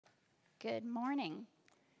Good morning.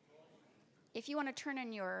 If you want to turn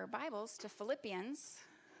in your Bibles to Philippians,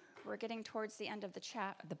 we're getting towards the end of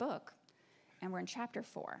the book, and we're in chapter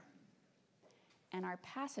 4. And our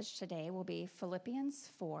passage today will be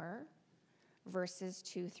Philippians 4, verses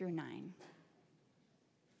 2 through 9.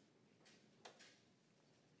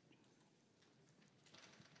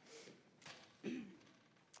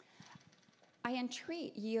 I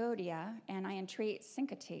entreat Euodia and I entreat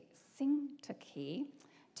Syntyche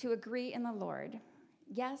to agree in the Lord.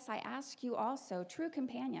 Yes, I ask you also, true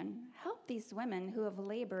companion, help these women who have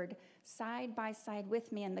labored side by side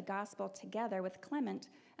with me in the gospel together with Clement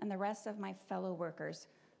and the rest of my fellow workers,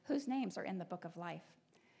 whose names are in the book of life.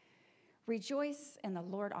 Rejoice in the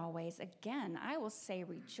Lord always. Again, I will say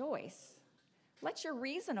rejoice. Let your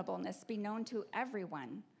reasonableness be known to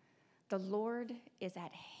everyone. The Lord is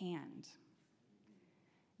at hand.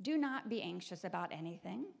 Do not be anxious about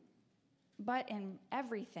anything, but in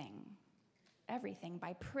everything,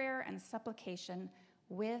 by prayer and supplication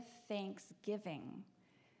with thanksgiving,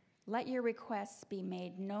 let your requests be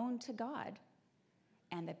made known to God,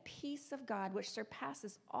 and the peace of God, which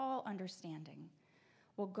surpasses all understanding,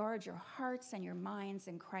 will guard your hearts and your minds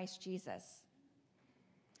in Christ Jesus.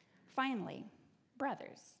 Finally,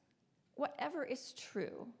 brothers, whatever is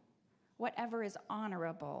true, whatever is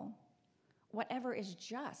honorable, whatever is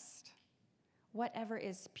just, whatever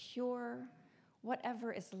is pure,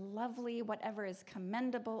 whatever is lovely, whatever is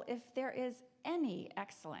commendable, if there is any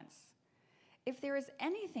excellence, if there is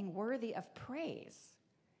anything worthy of praise,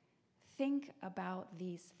 think about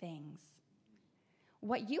these things.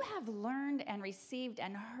 What you have learned and received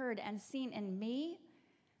and heard and seen in me,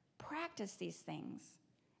 practice these things,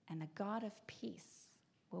 and the God of peace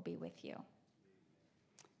will be with you.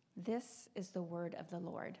 This is the word of the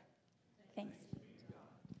Lord. Thanks.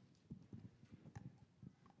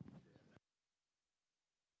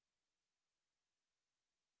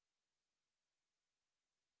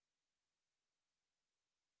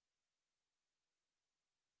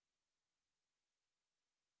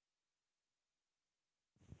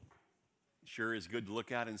 Sure is good to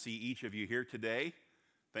look out and see each of you here today.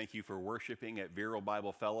 Thank you for worshiping at Vero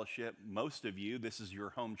Bible Fellowship. Most of you, this is your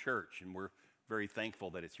home church, and we're very thankful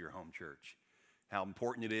that it's your home church. How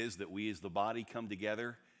important it is that we as the body come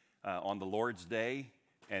together on the Lord's Day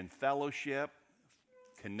and fellowship,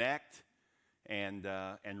 connect, and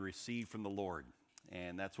receive from the Lord.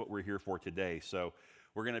 And that's what we're here for today. So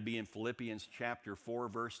we're going to be in Philippians chapter 4,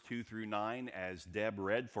 verse 2 through 9, as Deb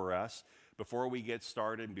read for us. Before we get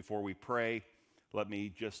started and before we pray, let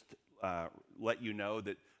me just let you know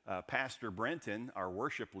that Pastor Brenton, our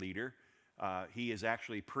worship leader, he is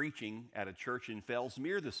actually preaching at a church in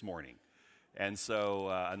Fellsmere this morning. And so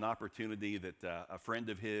an opportunity that a friend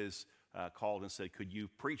of his called and said, could you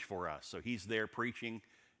preach for us? So he's there preaching,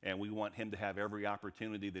 and we want him to have every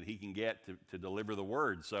opportunity that he can get to deliver the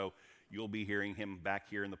word. So you'll be hearing him back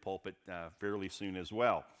here in the pulpit fairly soon as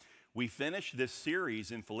well. We finish this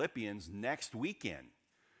series in Philippians next weekend,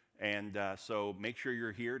 and so make sure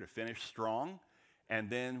you're here to finish strong, and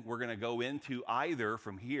then we're going to go into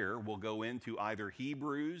we'll go into either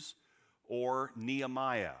Hebrews or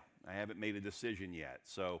Nehemiah. I haven't made a decision yet,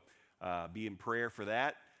 so be in prayer for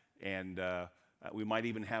that, and we might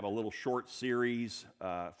even have a little short series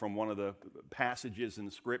from one of the passages in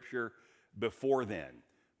Scripture before then,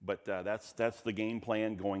 but that's the game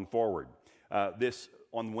plan going forward.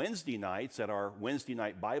 On Wednesday nights at our Wednesday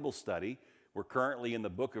night Bible study, we're currently in the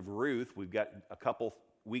book of Ruth. We've got a couple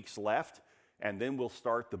weeks left, and then we'll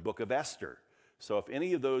start the book of Esther. So if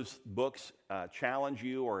any of those books challenge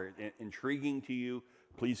you or intriguing to you,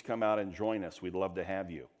 please come out and join us. We'd love to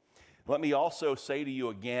have you. Let me also say to you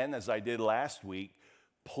again, as I did last week,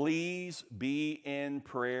 please be in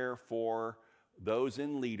prayer for those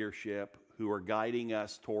in leadership who are guiding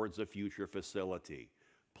us towards a future facility.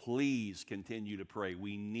 Please continue to pray.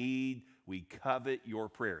 We covet your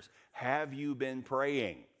prayers. Have you been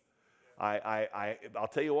praying? I'll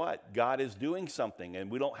tell you what, God is doing something, and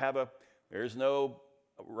we don't have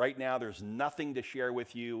right now there's nothing to share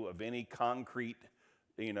with you of any concrete,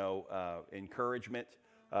 encouragement,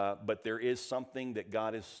 but there is something that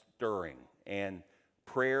God is stirring, and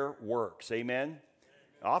prayer works. Amen?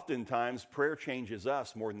 Oftentimes, prayer changes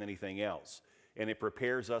us more than anything else, and it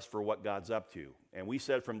prepares us for what God's up to. And we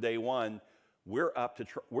said from day one,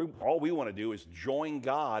 all we want to do is join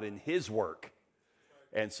God in His work.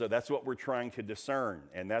 And so that's what we're trying to discern,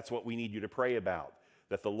 and that's what we need you to pray about,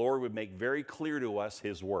 that the Lord would make very clear to us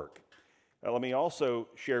His work. Now, let me also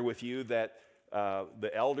share with you that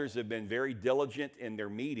the elders have been very diligent in their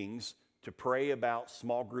meetings to pray about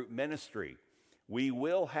small group ministry. We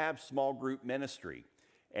will have small group ministry,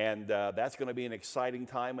 And that's going to be an exciting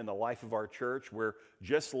time in the life of our church. We're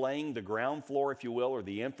just laying the ground floor, if you will, or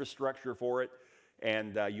the infrastructure for it.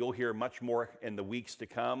 And you'll hear much more in the weeks to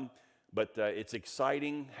come. But it's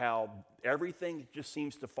exciting how everything just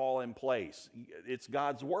seems to fall in place. It's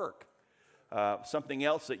God's work. Something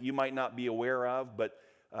else that you might not be aware of, but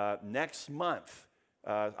next month,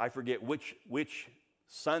 I forget which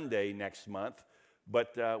Sunday next month,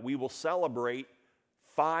 but we will celebrate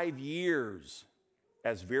 5 years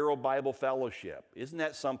as Vero Bible Fellowship. Isn't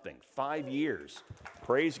that something? 5 years.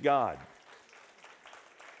 Praise God.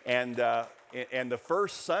 And the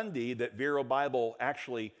first Sunday that Vero Bible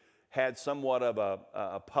actually had somewhat of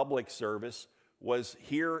a public service was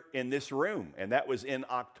here in this room, and that was in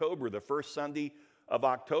October, the first Sunday of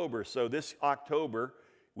October. So this October,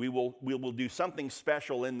 we will do something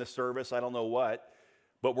special in the service. I don't know what,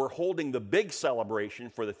 but we're holding the big celebration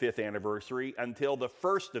for the 5th anniversary until the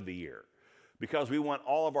first of the year, because we want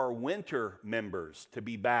all of our winter members to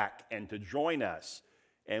be back and to join us.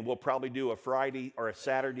 And we'll probably do a Friday or a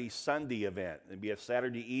Saturday, Sunday event. It'll be a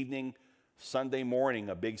Saturday evening, Sunday morning,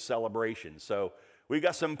 a big celebration. So we've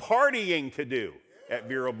got some partying to do at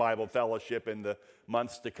Vero Bible Fellowship in the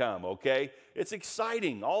months to come, okay? It's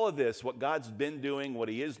exciting, all of this, what God's been doing, what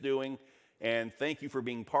He is doing, and thank you for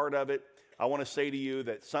being part of it. I want to say to you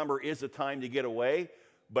that summer is a time to get away,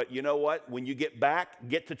 but you know what? When you get back,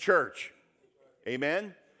 get to church.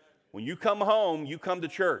 Amen? When you come home, you come to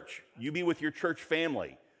church. You be with your church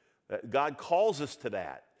family. God calls us to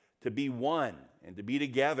that, to be one and to be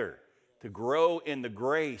together, to grow in the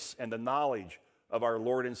grace and the knowledge of our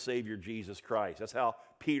Lord and Savior Jesus Christ. That's how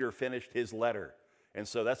Peter finished his letter. And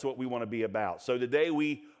so that's what we want to be about. So today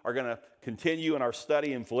we are going to continue in our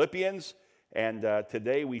study in Philippians, and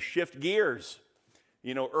today we shift gears.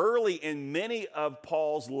 You know, early in many of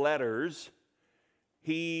Paul's letters,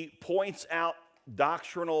 he points out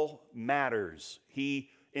doctrinal matters. He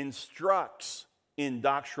instructs in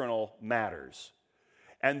doctrinal matters.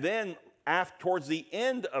 And then towards the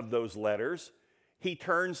end of those letters, he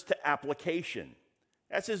turns to application.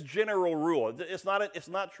 That's his general rule. It's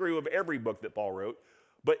not true of every book that Paul wrote,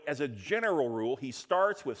 but as a general rule, he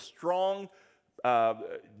starts with strong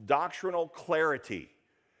doctrinal clarity.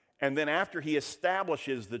 And then after he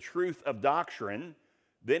establishes the truth of doctrine,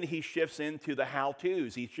 then he shifts into the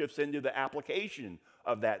how-tos. He shifts into the application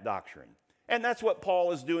of that doctrine. And that's what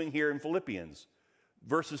Paul is doing here in Philippians.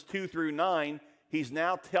 Verses 2 through 9, he's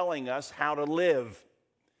now telling us how to live.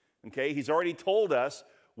 Okay, he's already told us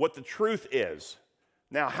what the truth is.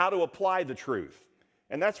 Now, how to apply the truth.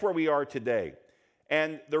 And that's where we are today.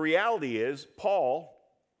 And the reality is, Paul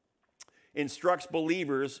instructs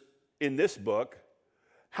believers in this book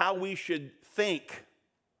how we should think.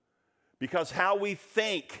 Because how we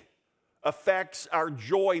think affects our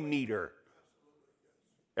joy meter.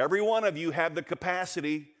 Every one of you have the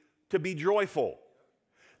capacity to be joyful.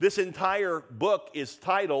 This entire book is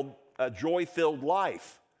titled A Joy-Filled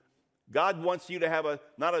Life. God wants you to have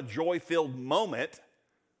not a joy-filled moment,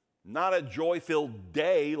 not a joy-filled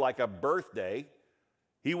day like a birthday.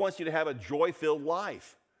 He wants you to have a joy-filled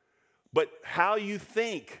life. But how you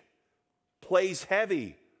think plays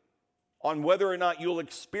heavy on whether or not you'll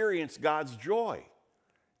experience God's joy.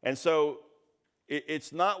 And so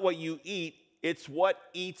it's not what you eat, it's what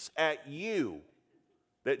eats at you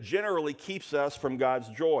that generally keeps us from God's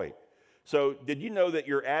joy. So did you know that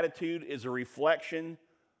your attitude is a reflection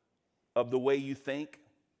of the way you think?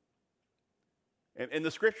 And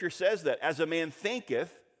the scripture says that, as a man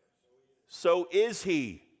thinketh, so is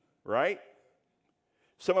he, right?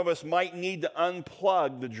 Some of us might need to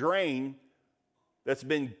unplug the drain that's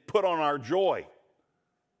been put on our joy.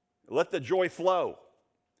 Let the joy flow.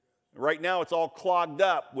 Right now it's all clogged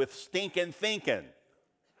up with stinking thinking.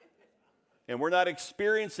 And we're not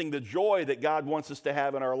experiencing the joy that God wants us to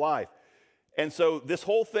have in our life. And so this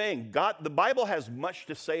whole thing, the Bible has much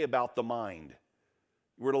to say about the mind.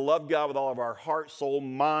 We're to love God with all of our heart, soul,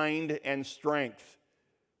 mind, and strength.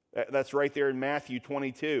 That's right there in Matthew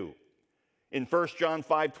 22. In 1 John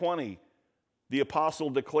 5:20, the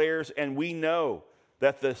apostle declares, and we know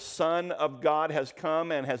that the Son of God has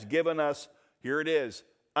come and has given us, here it is,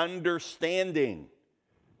 understanding,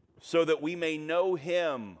 so that we may know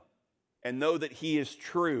him and know that he is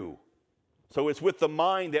true. So it's with the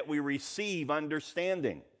mind that we receive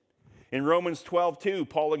understanding. In Romans 12:2,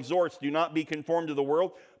 Paul exhorts, do not be conformed to the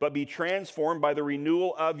world, but be transformed by the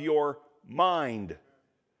renewal of your mind,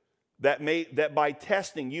 that by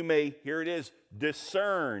testing you may, here it is,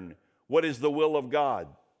 discern what is the will of God,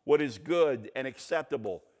 what is good and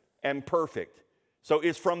acceptable and perfect. So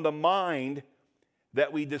it's from the mind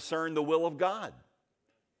that we discern the will of God.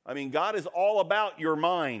 I mean, God is all about your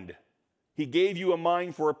mind. He gave you a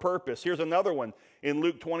mind for a purpose. Here's another one. In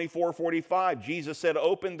Luke 24:45, Jesus said,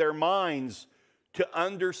 open their minds to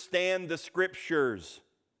understand the Scriptures.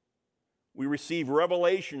 We receive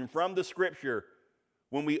revelation from the Scripture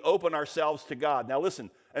when we open ourselves to God. Now listen,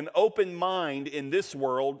 an open mind in this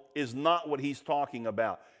world is not what he's talking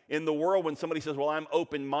about. In the world, when somebody says, well, I'm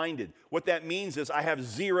open-minded, what that means is I have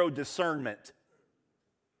zero discernment.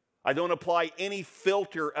 I don't apply any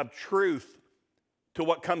filter of truth to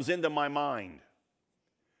what comes into my mind.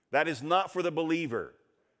 That is not for the believer.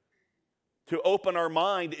 To open our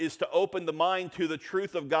mind is to open the mind to the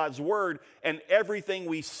truth of God's Word, and everything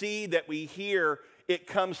we see, that we hear, it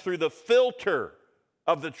comes through the filter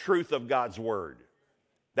of the truth of God's Word.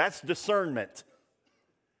 That's discernment.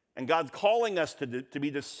 And God's calling us to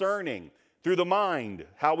be discerning through the mind,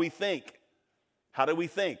 how we think. How do we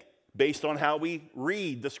think? Based on how we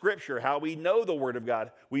read the Scripture, how we know the Word of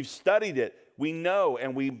God. We've studied it, we know,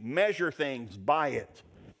 and we measure things by it.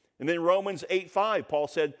 And then Romans 8:5, Paul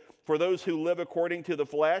said, for those who live according to the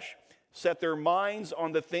flesh, set their minds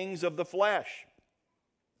on the things of the flesh.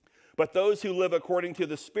 But those who live according to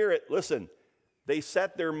the Spirit, listen, they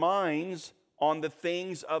set their minds on the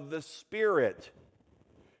things of the Spirit.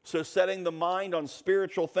 So setting the mind on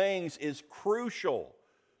spiritual things is crucial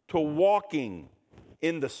to walking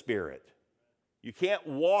in the Spirit. You can't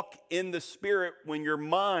walk in the Spirit when your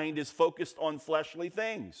mind is focused on fleshly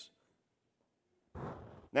things.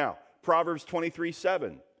 Now, Proverbs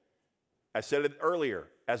 23:7. I said it earlier.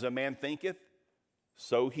 As a man thinketh,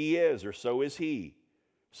 so he is, or so is he.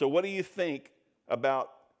 So what do you think about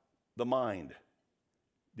the mind?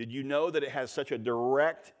 Did you know that it has such a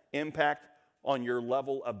direct impact on your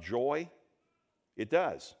level of joy? It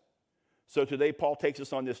does. So today, Paul takes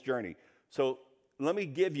us on this journey. So let me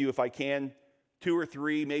give you, if I can, 2 or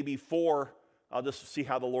 3, maybe 4, I'll just see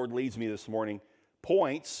how the Lord leads me this morning,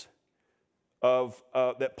 points of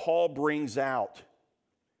that Paul brings out.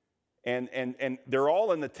 And they're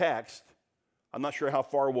all in the text. I'm not sure how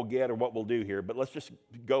far we'll get or what we'll do here, but let's just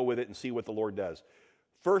go with it and see what the Lord does.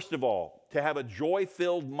 First of all, to have a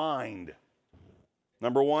joy-filled mind.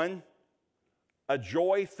 Number 1, a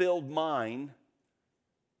joy-filled mind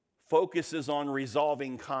focuses on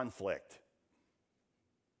resolving conflict.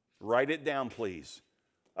 Write it down, please.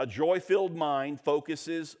 A joy-filled mind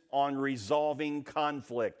focuses on resolving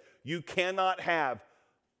conflict. You cannot have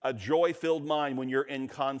a joy-filled mind when you're in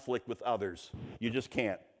conflict with others. You just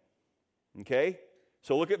can't. Okay?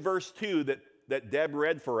 So look at verse 2 that Deb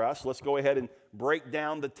read for us. Let's go ahead and break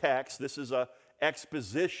down the text. This is a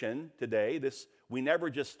exposition today. We never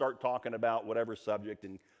just start talking about whatever subject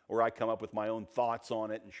or I come up with my own thoughts on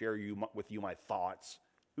it and share with you my thoughts.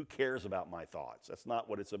 Who cares about my thoughts? That's not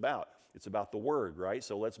what it's about. It's about the Word, right?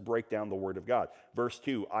 So let's break down the Word of God. Verse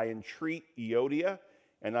 2, I entreat Euodia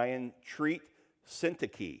and I entreat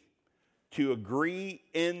Syntyche to agree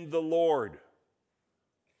in the Lord.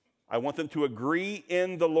 I want them to agree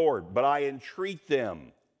in the Lord, but I entreat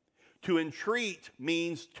them. To entreat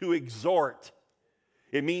means to exhort.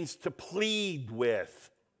 It means to plead with,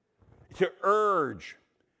 to urge.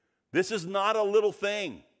 This is not a little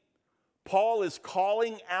thing. Paul is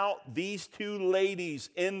calling out these 2 ladies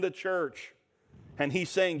in the church, and he's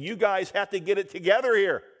saying, you guys have to get it together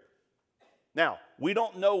here. Now, we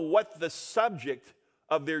don't know what the subject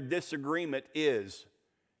of their disagreement is,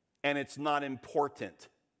 and it's not important.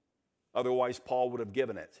 Otherwise, Paul would have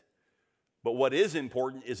given it. But what is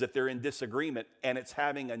important is that they're in disagreement, and it's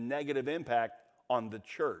having a negative impact on the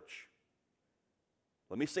church.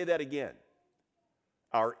 Let me say that again.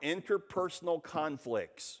 Our interpersonal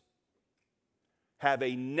conflicts have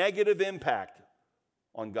a negative impact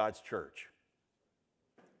on God's church.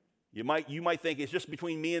 You might think it's just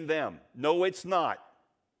between me and them. No, it's not.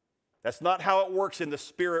 That's not how it works in the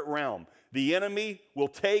spirit realm. The enemy will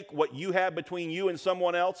take what you have between you and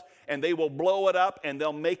someone else, and they will blow it up, and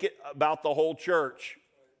they'll make it about the whole church.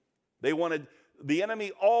 The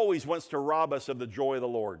enemy always wants to rob us of the joy of the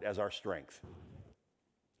Lord as our strength.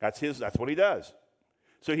 That's what he does.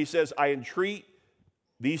 So he says, I entreat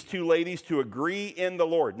these 2 ladies to agree in the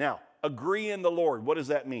Lord. Now, agree in the Lord, what does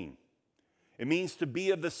that mean? It means to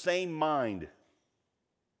be of the same mind.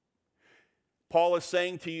 Paul is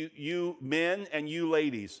saying to you men and you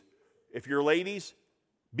ladies, if you're ladies,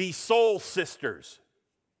 be soul sisters.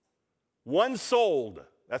 One-souled.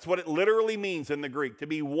 That's what it literally means in the Greek, to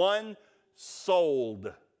be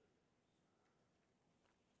one-souled.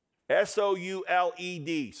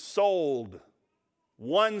 S-O-U-L-E-D, souled.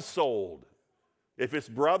 One-souled. If it's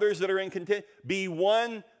brothers that are in contention, be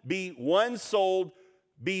one-souled,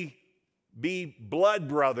 be blood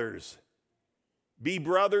brothers. Be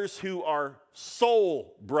brothers who are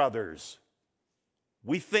soul brothers.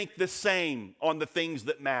 We think the same on the things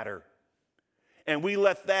that matter. And we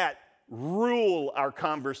let that rule our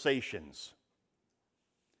conversations.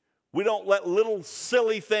 We don't let little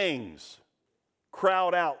silly things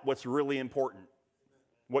crowd out what's really important,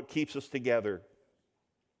 what keeps us together.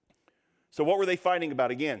 So what were they fighting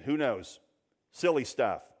about? Again, who knows? Silly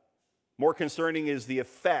stuff. More concerning is the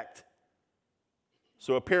effect.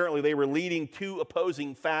 So apparently they were leading two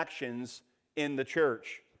opposing factions in the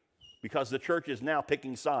church because the church is now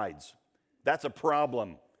picking sides. That's a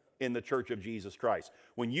problem in the church of Jesus Christ.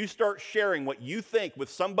 When you start sharing what you think with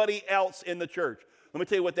somebody else in the church, let me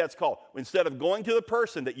tell you what that's called. Instead of going to the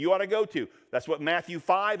person that you ought to go to, that's what Matthew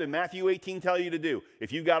 5 and Matthew 18 tell you to do.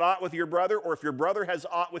 If you've got aught with your brother, or if your brother has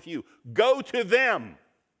aught with you, go to them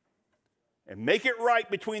and make it right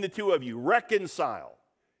between the two of you. Reconcile.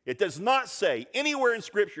 It does not say anywhere in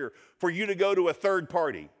Scripture for you to go to a third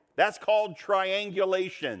party. That's called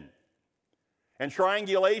triangulation. And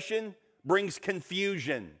triangulation brings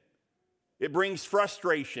confusion. It brings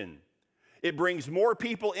frustration. It brings more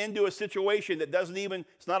people into a situation that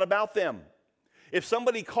it's not about them. If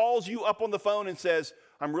somebody calls you up on the phone and says,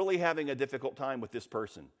 I'm really having a difficult time with this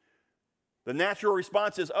person, the natural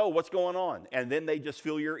response is, oh, what's going on? And then they just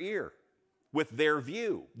fill your ear with their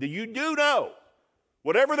view. You do know,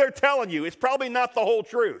 whatever they're telling you, it's probably not the whole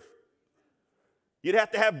truth. You'd have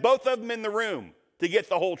to have both of them in the room to get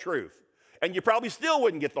the whole truth. And you probably still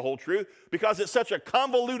wouldn't get the whole truth because it's such a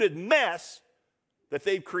convoluted mess that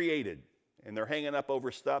they've created. And they're hanging up over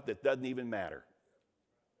stuff that doesn't even matter.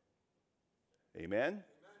 Amen?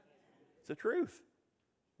 It's the truth.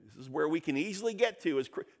 This is where we can easily get to.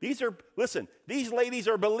 These ladies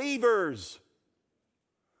are believers.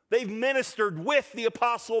 They've ministered with the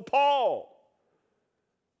Apostle Paul.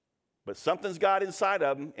 But something's got inside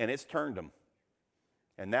of them, and it's turned them.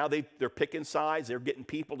 And now they're picking sides. They're getting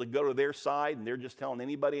people to go to their side, and they're just telling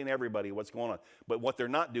anybody and everybody what's going on. But what they're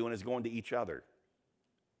not doing is going to each other.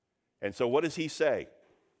 And so what does he say?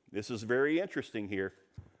 This is very interesting here.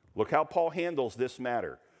 Look how Paul handles this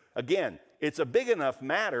matter. Again, it's a big enough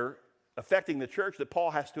matter affecting the church that Paul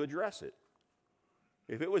has to address it.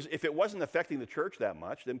 If it wasn't affecting the church that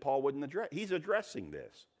much, then Paul wouldn't address it. He's addressing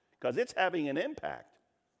this because it's having an impact.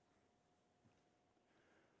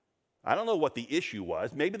 I don't know what the issue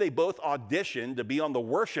was. Maybe they both auditioned to be on the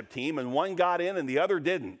worship team and one got in and the other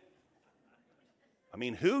didn't. I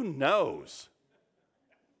mean, who knows?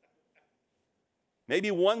 Maybe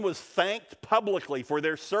one was thanked publicly for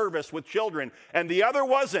their service with children, and the other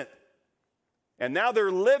wasn't. And now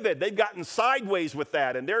they're livid. They've gotten sideways with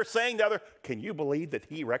that, and they're saying to the other, can you believe that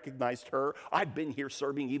he recognized her? I've been here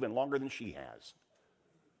serving even longer than she has.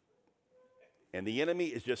 And the enemy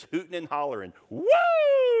is just hooting and hollering,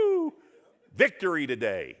 woo! Victory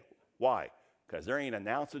today. Why? Because there ain't an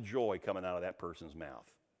ounce of joy coming out of that person's mouth.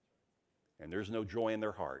 And there's no joy in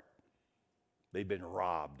their heart. They've been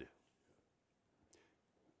robbed.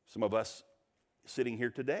 Some of us sitting here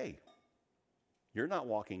today, you're not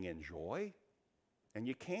walking in joy, and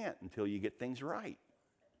you can't until you get things right.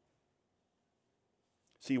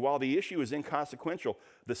 See, while the issue is inconsequential,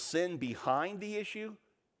 the sin behind the issue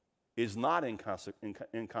is not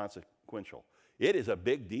inconsequential. It is a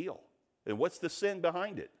big deal. And what's the sin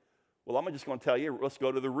behind it? Well, I'm just going to tell you, let's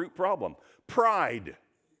go to the root problem. Pride.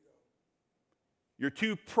 You're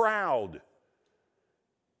too proud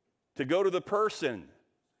to go to the person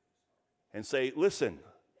and say, listen,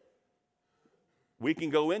 we can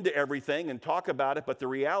go into everything and talk about it, but the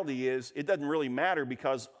reality is it doesn't really matter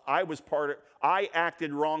because I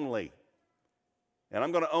acted wrongly. And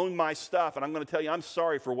I'm going to own my stuff, and I'm going to tell you I'm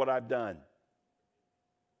sorry for what I've done.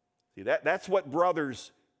 See, that's what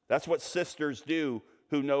brothers, that's what sisters do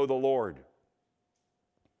who know the Lord.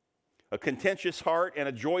 A contentious heart and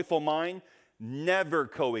a joyful mind never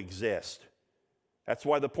coexist. That's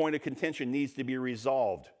why the point of contention needs to be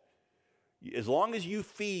resolved. As long as you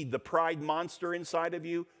feed the pride monster inside of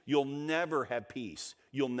you, you'll never have peace.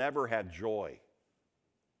 You'll never have joy.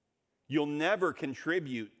 You'll never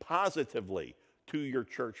contribute positively to your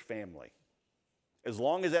church family. As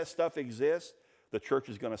long as that stuff exists, the church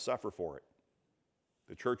is going to suffer for it.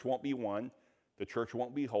 The church won't be one. The church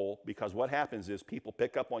won't be whole, because what happens is people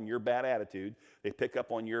pick up on your bad attitude. They pick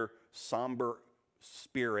up on your somber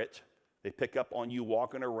spirit. They pick up on you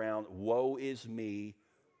walking around, woe is me,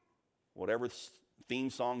 whatever theme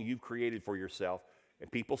song you've created for yourself,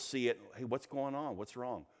 and people see it. Hey, what's going on? What's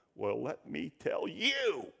wrong? Well, let me tell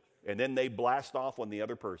you. And then they blast off on the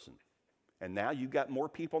other person. And now you've got more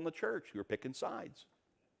people in the church who are picking sides.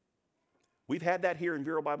 We've had that here in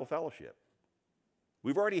Vero Bible Fellowship.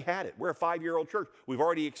 We've already had it. We're a 5-year-old church. We've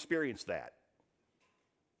already experienced that.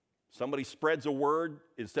 Somebody spreads a word,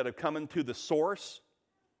 instead of coming to the source,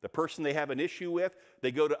 the person they have an issue with,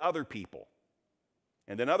 they go to other people.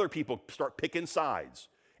 And then other people start picking sides.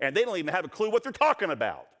 And they don't even have a clue what they're talking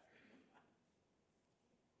about.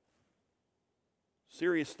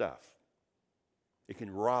 Serious stuff. It can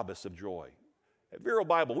rob us of joy. At Vero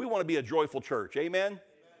Bible, we want to be a joyful church. Amen?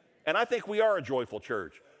 And I think we are a joyful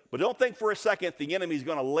church. But don't think for a second the enemy's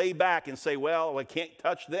going to lay back and say, well, I can't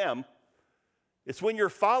touch them. It's when you're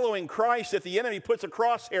following Christ that the enemy puts a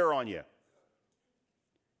crosshair on you.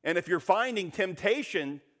 And if you're finding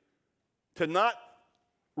temptation to not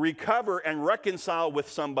recover and reconcile with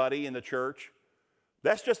somebody in the church,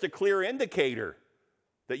 that's just a clear indicator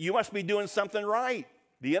that you must be doing something right.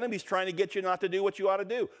 The enemy's trying to get you not to do what you ought to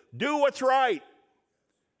do. Do what's right.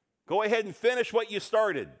 Go ahead and finish what you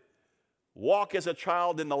started. Walk as a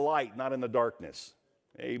child in the light, not in the darkness.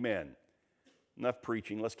 Amen. Enough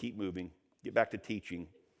preaching. Let's keep moving. Get back to teaching.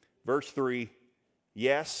 Verse 3,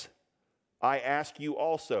 yes, I ask you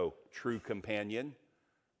also, true companion.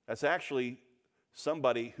 That's actually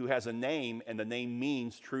somebody who has a name, and the name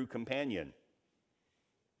means true companion.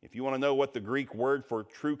 If you want to know what the Greek word for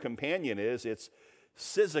true companion is, it's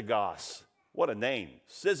syzygos. What a name.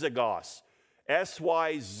 Syzygos.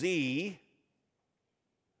 Syzygos.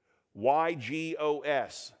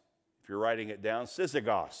 If you're writing it down,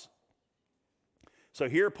 syzygos. So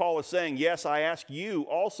here Paul is saying, yes, I ask you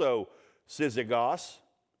also, syzygos,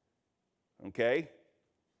 okay,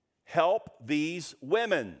 help these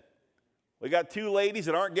women. We got 2 ladies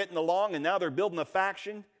that aren't getting along, and now they're building a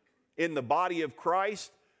faction in the body of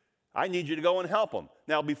Christ. I need you to go and help them.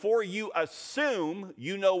 Now, before you assume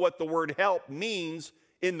you know what the word help means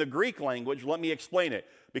in the Greek language, let me explain it,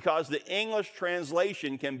 because the English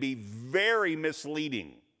translation can be very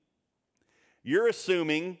misleading. You're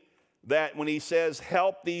assuming that when he says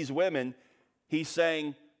help these women, he's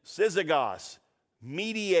saying syzygos,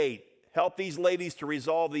 mediate, help these ladies to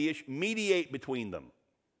resolve the issue, mediate between them.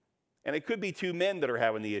 And it could be 2 men that are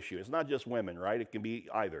having the issue. It's not just women, right? It can be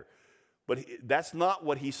either. But that's not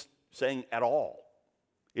what he's saying at all.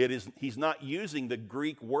 He's not using the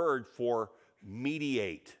Greek word for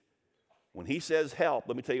mediate. When he says help,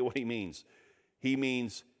 let me tell you what he means. He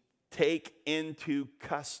means take into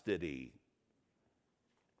custody,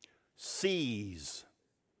 seize,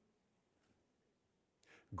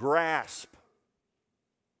 grasp,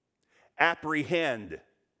 apprehend.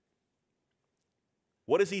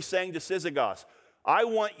 What is he saying to syzygos? I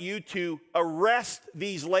want you to arrest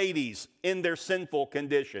these ladies in their sinful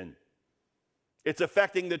condition. It's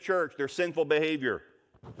affecting the church, their sinful behavior.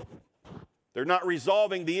 They're not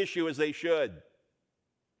resolving the issue as they should.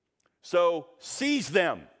 So seize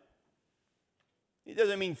them. It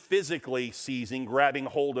doesn't mean physically seizing, grabbing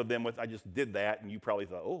hold of them with, I just did that, and you probably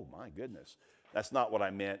thought, oh my goodness. That's not what I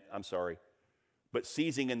meant, I'm sorry. But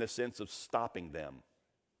seizing in the sense of stopping them.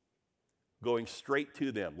 Going straight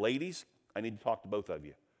to them. Ladies, I need to talk to both of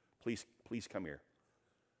you. Please come here.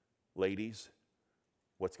 Ladies,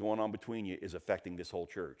 what's going on between you is affecting this whole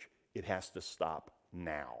church. It has to stop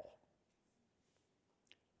now.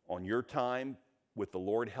 On your time, with the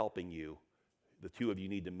Lord helping you, the 2 of you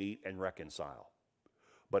need to meet and reconcile.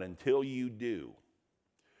 But until you do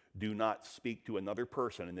not speak to another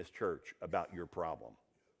person in this church about your problem.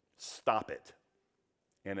 Stop it.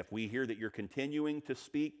 And if we hear that you're continuing to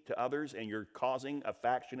speak to others and you're causing a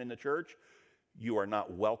faction in the church, you are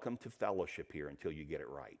not welcome to fellowship here until you get it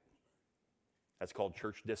right. That's called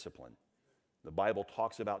church discipline. The Bible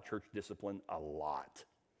talks about church discipline a lot.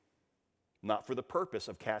 Not for the purpose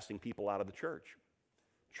of casting people out of the church.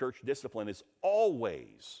 Church discipline is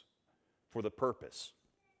always for the purpose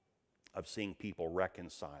of seeing people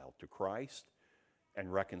reconciled to Christ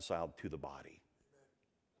and reconciled to the body.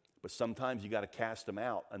 But sometimes you got to cast them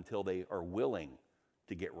out until they are willing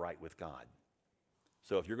to get right with God.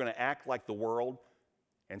 So if you're going to act like the world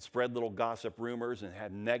and spread little gossip rumors and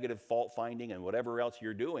have negative fault finding and whatever else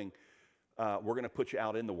you're doing, we're going to put you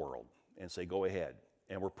out in the world and say, go ahead.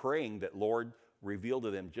 And we're praying that, Lord, reveal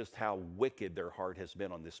to them just how wicked their heart has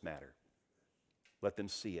been on this matter. Let them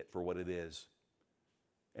see it for what it is.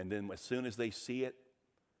 And then as soon as they see it,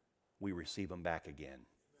 we receive them back again.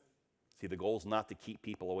 See, the goal is not to keep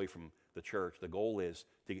people away from the church. The goal is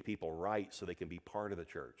to get people right so they can be part of the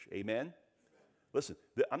church. Amen? Listen,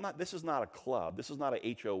 this is not a club. This is not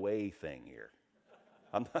a HOA thing here.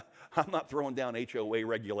 I'm not throwing down HOA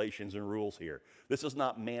regulations and rules here. This is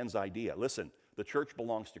not man's idea. Listen, the church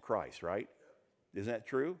belongs to Christ, right? Isn't that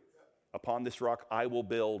true? Upon this rock, I will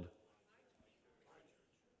build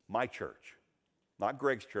my church. not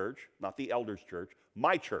Greg's church, not the elders' church,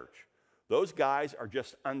 my church. Those guys are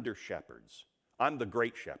just under shepherds. I'm the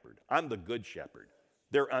great shepherd. I'm the good shepherd.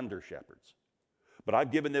 They're under shepherds. But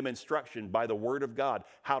I've given them instruction by the word of God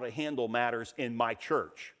how to handle matters in my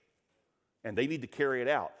church. And they need to carry it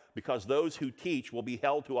out because those who teach will be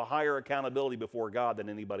held to a higher accountability before God than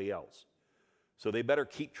anybody else. So they better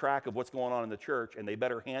keep track of what's going on in the church, and they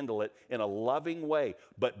better handle it in a loving way,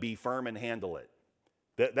 but be firm and handle it.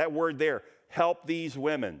 That word there, help these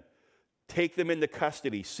women. Take them into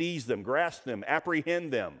custody, seize them, grasp them,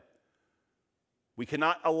 apprehend them. We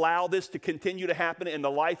cannot allow this to continue to happen in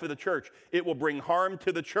the life of the church. It will bring harm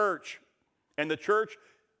to the church. And the church,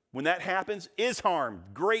 when that happens, is harmed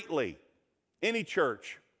greatly. Any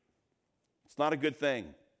church. It's not a good thing.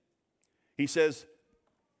 He says,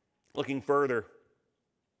 looking further,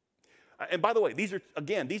 and by the way, these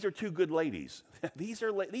are two good ladies. These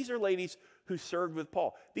are ladies who served with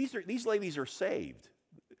Paul. These ladies are saved.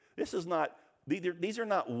 These are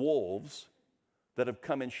not wolves that have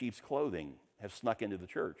come in sheep's clothing, have snuck into the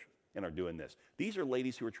church and are doing this. These are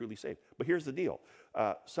ladies who are truly saved. But here's the deal.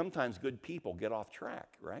 Sometimes good people get off track,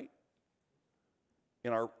 right?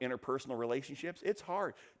 In our interpersonal relationships, it's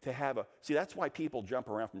hard to have that's why people jump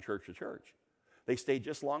around from church to church. They stay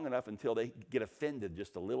just long enough until they get offended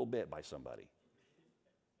just a little bit by somebody.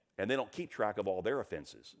 And they don't keep track of all their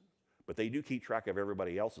offenses, but they do keep track of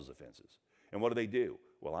everybody else's offenses. And what do?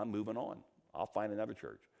 Well, I'm moving on. I'll find another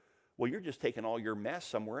church. Well, you're just taking all your mess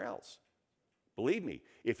somewhere else. Believe me,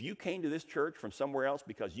 if you came to this church from somewhere else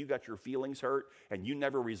because you got your feelings hurt and you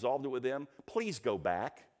never resolved it with them, please go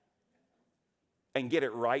back and get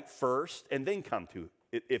it right first and then come to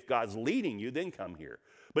it. If God's leading you, then come here.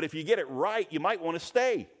 But if you get it right, you might want to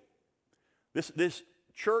stay. This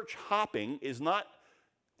church hopping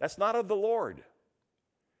that's not of the Lord.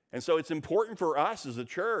 And so it's important for us as a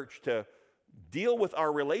church to deal with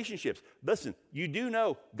our relationships. Listen, you do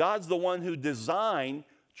know God's the one who designed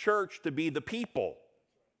church to be the people.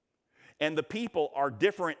 And the people are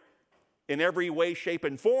different in every way, shape,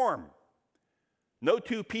 and form. No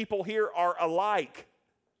two people here are alike.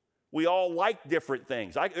 We all like different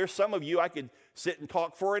things. There's some of you I could sit and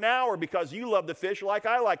talk for an hour because you love to fish like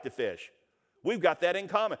I like to fish. We've got that in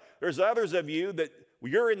common. There's others of you that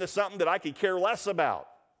you're into something that I could care less about.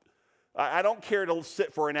 I don't care to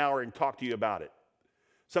sit for an hour and talk to you about it.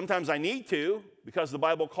 Sometimes I need to because the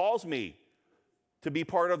Bible calls me to be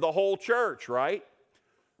part of the whole church, right?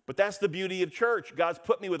 But that's the beauty of church. God's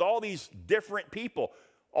put me with all these different people,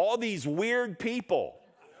 all these weird people,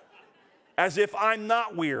 as if I'm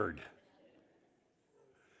not weird.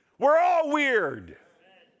 We're all weird.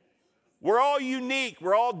 We're all unique.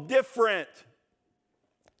 We're all different.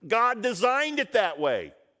 God designed it that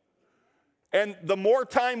way. And the more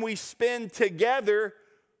time we spend together,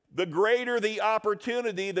 the greater the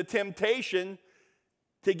opportunity, the temptation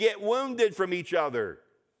to get wounded from each other.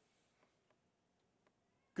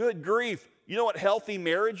 Good grief. You know what healthy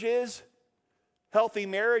marriage is? Healthy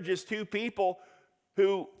marriage is two people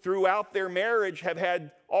who throughout their marriage have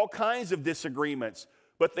had all kinds of disagreements,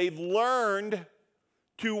 but they've learned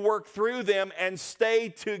to work through them and stay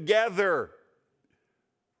together.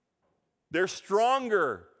 They're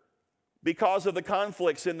stronger because of the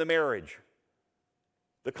conflicts in the marriage.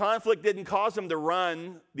 The conflict didn't cause them to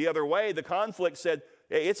run the other way. The conflict said,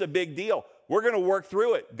 hey, it's a big deal. We're going to work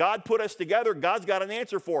through it. God put us together. God's got an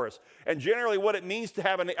answer for us. And generally what it means to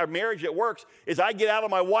have a marriage that works is I get out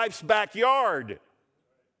of my wife's backyard.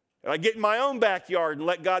 And I get in my own backyard and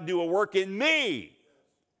let God do a work in me.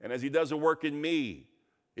 And as he does a work in me,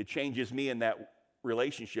 it changes me in that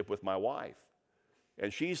relationship with my wife.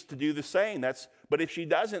 And she's to do the same. But if she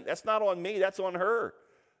doesn't, that's not on me, that's on her.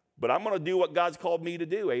 But I'm going to do what God's called me to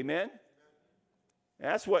do, amen?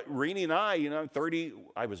 And that's what Renee and I, 30,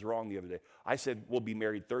 I was wrong the other day. I said we'll be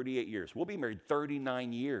married 38 years. We'll be married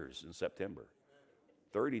 39 years in September.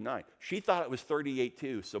 39. She thought it was 38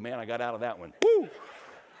 too, so man, I got out of that one. Woo!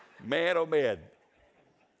 Man, oh man.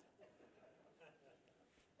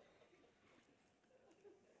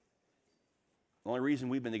 The only reason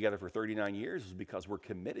we've been together for 39 years is because we're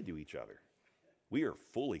committed to each other. We are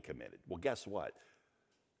fully committed. Well, guess what?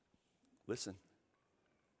 Listen,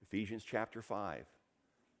 Ephesians chapter 5,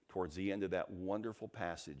 towards the end of that wonderful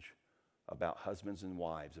passage about husbands and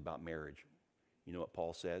wives, about marriage, you know what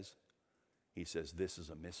Paul says? He says, this is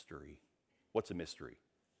a mystery. What's a mystery?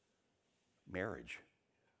 Marriage.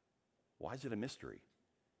 Why is it a mystery?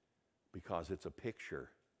 Because it's a picture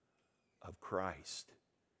of Christ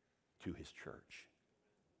to his church.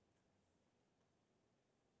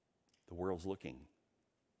 The world's looking.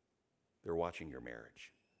 They're watching your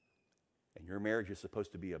marriage. And your marriage is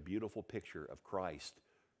supposed to be a beautiful picture of Christ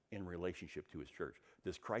in relationship to his church.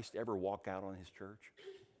 Does Christ ever walk out on his church?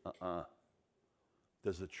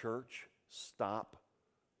 Does the church stop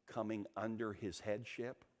coming under his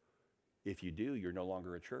headship? If you do, you're no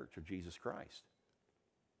longer a church of Jesus Christ.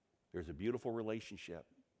 There's a beautiful relationship.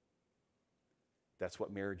 That's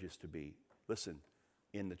what marriage is to be. Listen,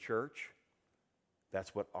 in the church,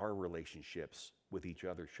 that's what our relationships with each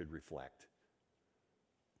other should reflect.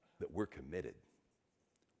 That we're committed.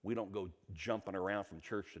 We don't go jumping around from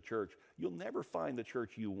church to church. You'll never find the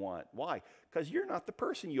church you want. Why? Because you're not the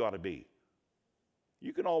person you ought to be.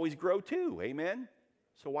 You can always grow too, amen?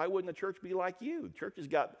 So why wouldn't the church be like you? The church has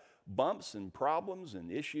got bumps and problems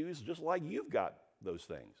and issues just like you've got those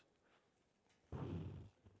things.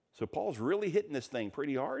 So Paul's really hitting this thing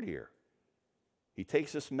pretty hard here. He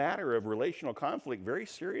takes this matter of relational conflict very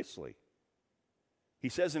seriously. He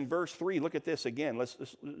says in verse 3, look at this again. Let's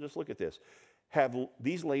just look at this.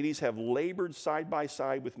 These ladies have labored side by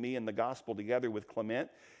side with me in the gospel together with Clement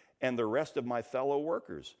and the rest of my fellow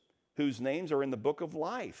workers, whose names are in the book of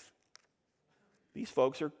life. These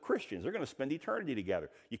folks are Christians. They're going to spend eternity together.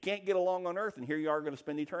 You can't get along on earth, and here you are going to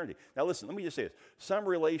spend eternity. Now listen, let me just say this. Some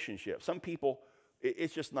relationships, some people,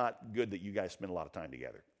 it's just not good that you guys spend a lot of time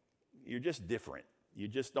together. You're just different.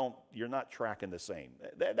 You're not tracking the same.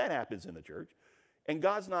 That happens in the church. And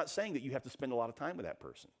God's not saying that you have to spend a lot of time with that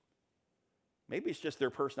person. Maybe it's just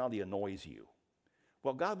their personality annoys you.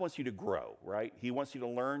 Well, God wants you to grow, right? He wants you to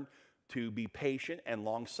learn to be patient and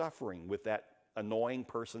long-suffering with that annoying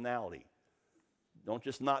personality. Don't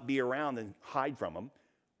just not be around and hide from them,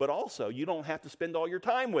 but also you don't have to spend all your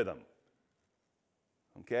time with them.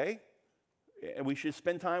 Okay? And we should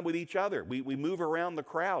spend time with each other. We move around the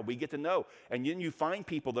crowd. We get to know. And then you find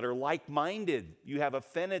people that are like-minded. You have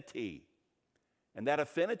affinity. And that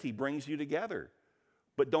affinity brings you together.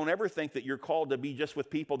 But don't ever think that you're called to be just with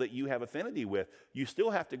people that you have affinity with. You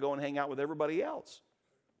still have to go and hang out with everybody else.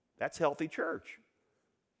 That's healthy church.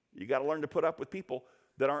 You got to learn to put up with people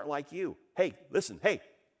that aren't like you. Hey, listen,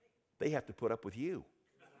 they have to put up with you.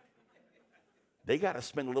 They got to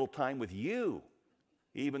spend a little time with you,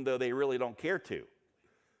 even though they really don't care to,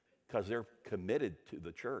 because they're committed to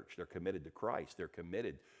the church. They're committed to Christ. They're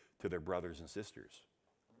committed to their brothers and sisters.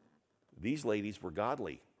 These ladies were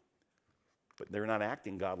godly, but they're not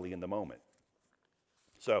acting godly in the moment.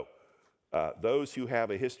 So, those who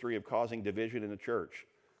have a history of causing division in the church,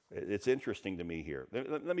 it's interesting to me here.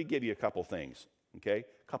 Let me give you a couple things, okay?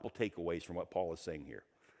 A couple takeaways from what Paul is saying here.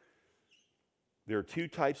 There are two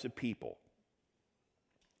types of people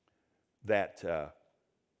that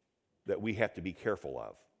we have to be careful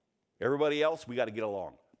of. Everybody else, we got to get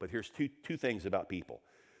along. But here's two things about people.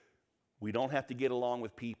 We don't have to get along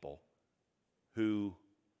with people who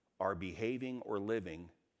are behaving or living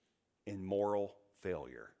in moral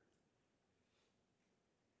failure.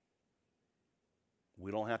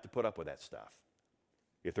 We don't have to put up with that stuff.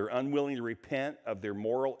 If they're unwilling to repent of their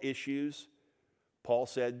moral issues, Paul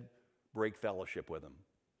said, break fellowship with them.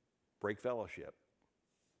 Break fellowship.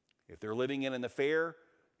 If they're living in an affair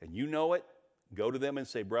and you know it, go to them and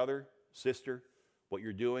say, brother, sister, what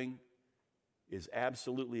you're doing is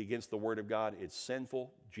absolutely against the Word of God. It's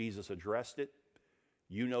sinful. Jesus addressed it.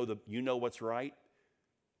 You know what's right.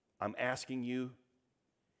 I'm asking you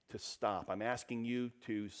to stop. I'm asking you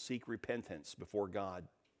to seek repentance before God.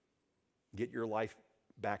 Get your life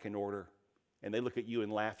back in order. And they look at you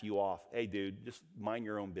and laugh you off. Hey, dude, just mind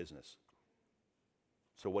your own business.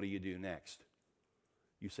 So what do you do next?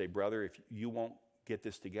 You say, brother, if you won't get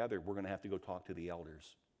this together, we're going to have to go talk to the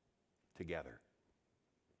elders together.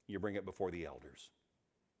 You bring it before the elders.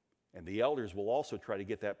 And the elders will also try to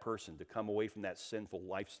get that person to come away from that sinful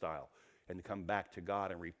lifestyle and to come back to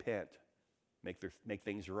God and repent, make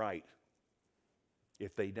things right.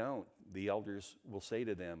 If they don't, the elders will say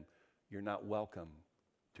to them, you're not welcome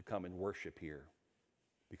to come and worship here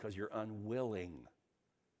because you're unwilling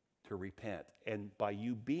to repent. And by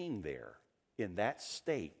you being there in that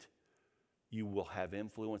state, you will have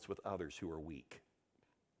influence with others who are weak.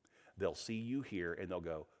 They'll see you here and they'll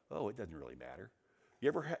go, oh, it doesn't really matter. You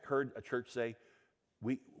ever heard a church say,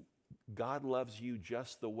 God loves you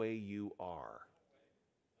just the way you are?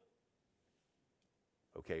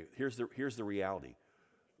 Okay, here's the reality.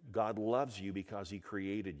 God loves you because he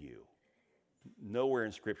created you. Nowhere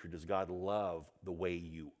in Scripture does God love the way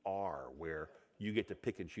you are, where you get to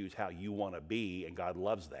pick and choose how you want to be, and God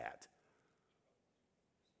loves that.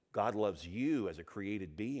 God loves you as a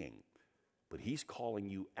created being, but he's calling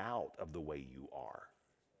you out of the way you are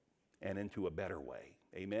and into a better way.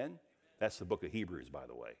 Amen? That's the book of Hebrews, by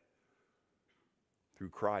the way. Through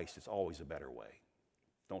Christ, it's always a better way.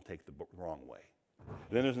 don't take the wrong way.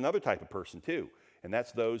 Then there's another type of person too, and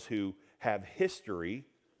that's those who have history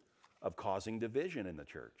of causing division in the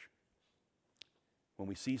church. When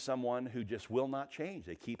we see someone who just will not change,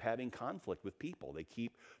 they keep having conflict with people. They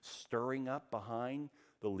keep stirring up behind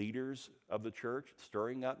the leaders of the church,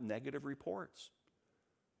 stirring up negative reports.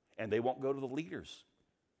 And they won't go to the leaders.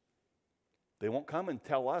 They won't come and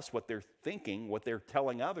tell us what they're thinking, what they're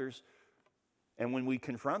telling others. And when we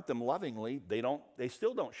confront them lovingly, they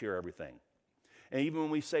still don't share everything. And even when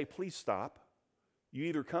we say, please stop, you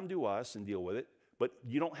either come to us and deal with it, but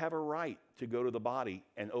you don't have a right to go to the body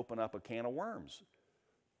and open up a can of worms.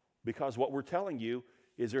 Because what we're telling you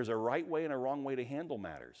is there's a right way and a wrong way to handle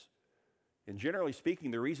matters. And generally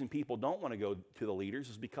speaking, the reason people don't want to go to the leaders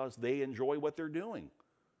is because they enjoy what they're doing.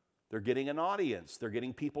 They're getting an audience. They're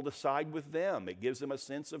getting people to side with them. It gives them a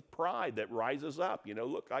sense of pride that rises up. You know,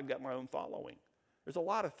 look, I've got my own following. There's a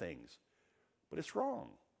lot of things, but it's wrong.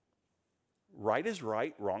 Right is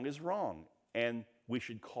right, wrong is wrong. And we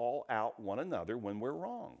should call out one another when we're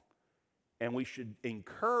wrong. And we should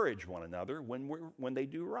encourage one another when they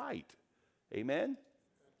do right. Amen?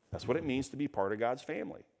 That's what it means to be part of God's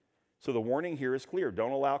family. So the warning here is clear.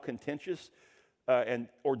 Don't allow contentious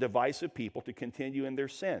or divisive people to continue in their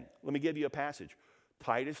sin. Let me give you a passage.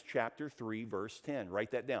 Titus chapter 3, verse 10. Write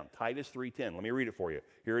that down. Titus 3:10. Let me read it for you.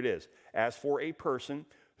 Here it is. As for a person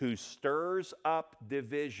who stirs up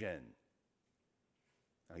division.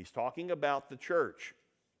 Now he's talking about the church.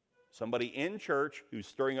 Somebody in church who's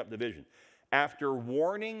stirring up division. After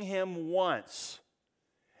warning him once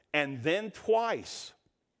and then twice,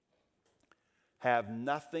 have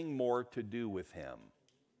nothing more to do with him.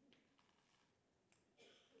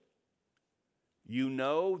 You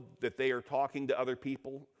know that they are talking to other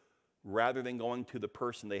people rather than going to the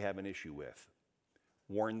person they have an issue with.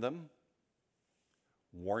 Warn them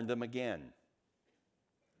again,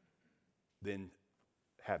 then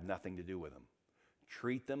have nothing to do with them.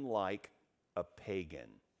 Treat them like a pagan.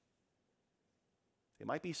 They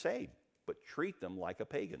might be saved, but treat them like a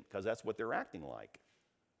pagan because that's what they're acting like.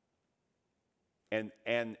 And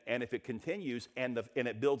if it continues and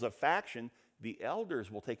it builds a faction, the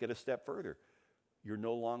elders will take it a step further. You're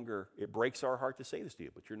no longer, it breaks our heart to say this to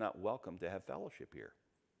you, but you're not welcome to have fellowship here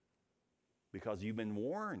because you've been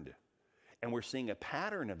warned. And we're seeing a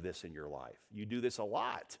pattern of this in your life. You do this a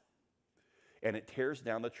lot. And it tears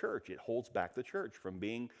down the church. It holds back the church from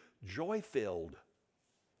being joy-filled.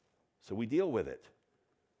 So we deal with it.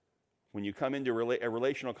 When you come into a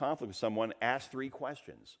relational conflict with someone, ask 3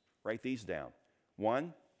 questions. Write these down.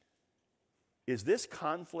 1, is this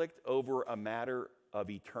conflict over a matter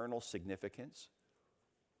of eternal significance?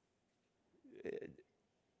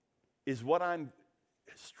 Is what I'm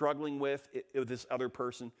struggling with this other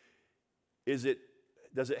person, does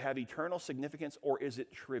it have eternal significance or is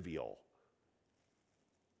it trivial?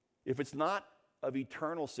 If it's not of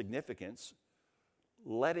eternal significance,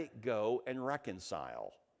 let it go and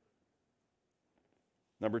reconcile.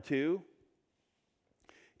 Number 2,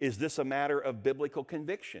 is this a matter of biblical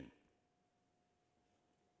conviction?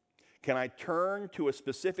 Can I turn to a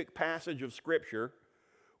specific passage of Scripture,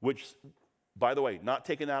 which, by the way, not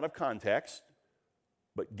taken out of context,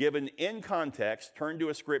 but given in context, turn to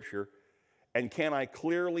a Scripture, and can I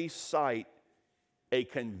clearly cite a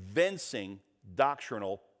convincing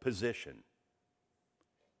doctrinal position?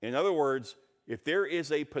 In other words, if there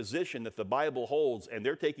is a position that the Bible holds and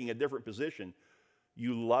they're taking a different position,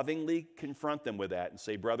 you lovingly confront them with that and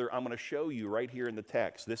say, brother, I'm going to show you right here in the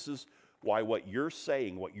text. This is why what you're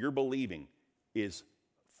saying, what you're believing is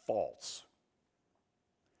false.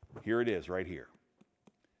 Here it is right here.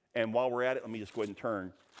 And while we're at it, let me just go ahead and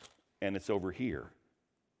turn, and it's over here.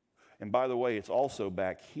 And by the way, it's also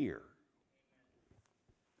back here.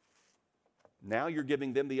 Now you're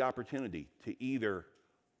giving them the opportunity to either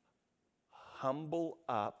humble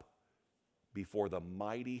up before the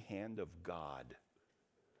mighty hand of God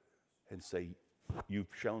and say, you've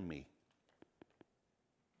shown me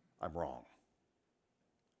I'm wrong.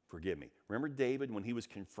 Forgive me. Remember David when he was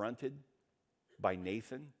confronted by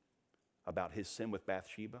Nathan about his sin with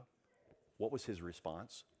Bathsheba? What was his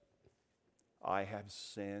response? I have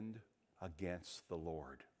sinned against the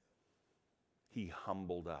Lord. He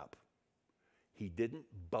humbled up. He didn't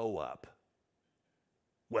bow up.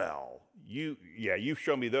 Well, you've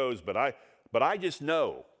shown me those, but I just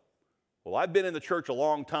know. Well, I've been in the church a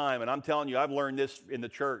long time, and I'm telling you, I've learned this in the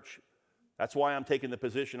church. That's why I'm taking the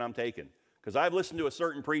position I'm taking. Because I've listened to a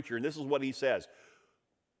certain preacher, and this is what he says.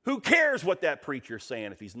 Who cares what that preacher's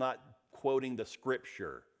saying if he's not quoting the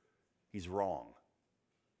Scripture? He's wrong.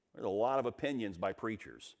 There's a lot of opinions by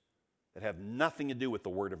preachers that have nothing to do with the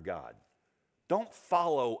Word of God. Don't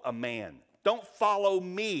follow a man. Don't follow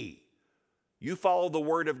me. You follow the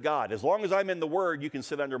Word of God. As long as I'm in the Word, you can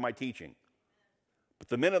sit under my teaching. But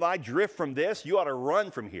the minute I drift from this, you ought to run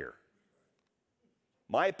from here.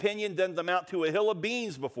 My opinion doesn't amount to a hill of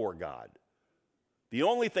beans before God. The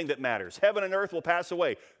only thing that matters, heaven and earth will pass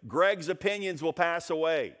away. Greg's opinions will pass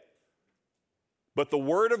away. But the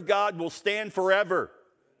Word of God will stand forever.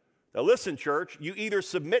 Now listen, church, you either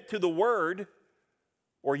submit to the Word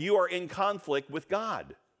or you are in conflict with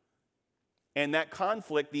God. And that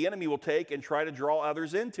conflict the enemy will take and try to draw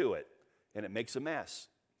others into it. And it makes a mess.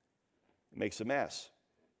 It makes a mess.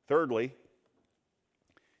 Thirdly,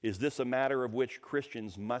 is this a matter of which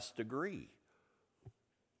Christians must agree?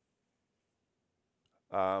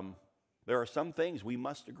 There are some things we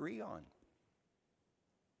must agree on.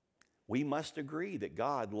 We must agree that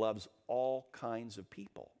God loves all kinds of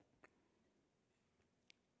people.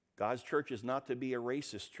 God's church is not to be a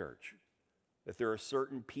racist church. That there are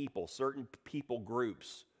certain people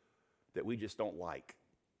groups that we just don't like.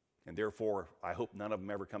 And therefore, I hope none of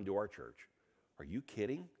them ever come to our church. Are you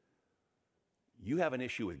kidding? You have an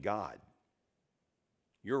issue with God.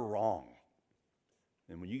 You're wrong.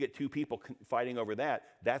 And when you get two people fighting over that,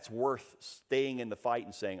 that's worth staying in the fight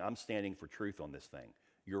and saying, I'm standing for truth on this thing.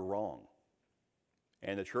 You're wrong.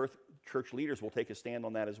 And the church leaders will take a stand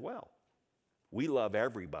on that as well. We love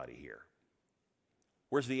everybody here.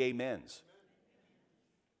 Where's the amens?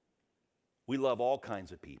 We love all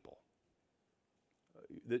kinds of people.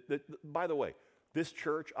 By the way, this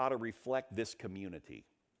church ought to reflect this community.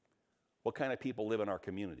 What kind of people live in our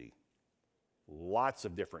community? Lots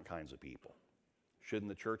of different kinds of people. Shouldn't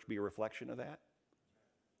the church be a reflection of that?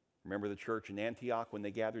 Remember the church in Antioch when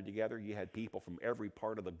they gathered together? You had people from every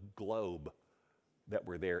part of the globe that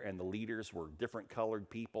were there, and the leaders were different colored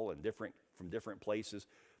people and from different places.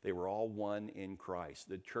 They were all one in Christ.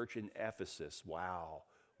 The church in Ephesus, wow,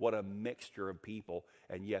 what a mixture of people,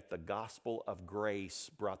 and yet the gospel of grace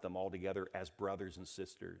brought them all together as brothers and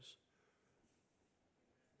sisters.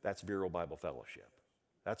 That's Vero Bible Fellowship.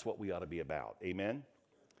 That's what we ought to be about. Amen?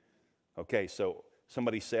 Okay, so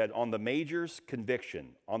somebody said, on the majors, conviction.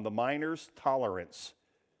 On the minors, tolerance.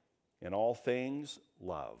 In all things,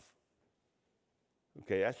 love.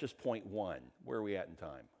 Okay, that's just point one. Where are we at in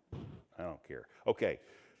time? I don't care. Okay,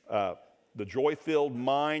 the joy-filled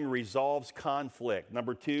mind resolves conflict.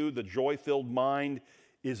 Number two, the joy-filled mind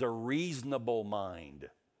is a reasonable mind.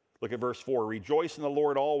 Look at verse 4. Rejoice in the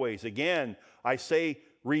Lord always. Again, I say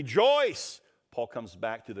rejoice. Paul comes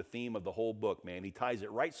back to the theme of the whole book, man. He ties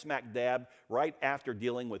it right smack dab, right after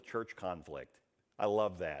dealing with church conflict. I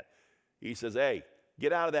love that. He says, hey,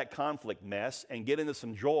 get out of that conflict mess and get into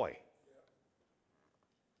some joy.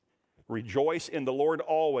 Rejoice in the Lord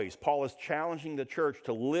always. Paul is challenging the church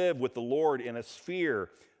to live with the Lord in a sphere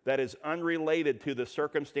that is unrelated to the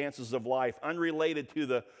circumstances of life, unrelated to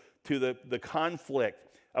the conflict,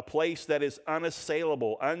 a place that is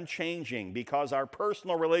unassailable, unchanging, because our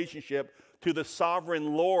personal relationship to the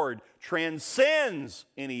sovereign Lord transcends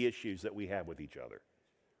any issues that we have with each other.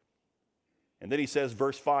 And then he says,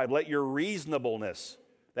 verse 5, let your reasonableness,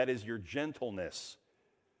 that is your gentleness,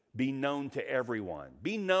 be known to everyone.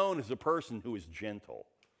 Be known as a person who is gentle.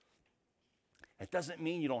 It doesn't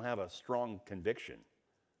mean you don't have a strong conviction.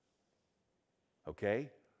 Okay?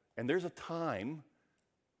 And there's a time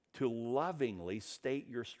to lovingly state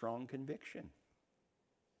your strong conviction.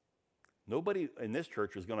 Nobody in this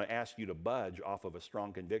church is going to ask you to budge off of a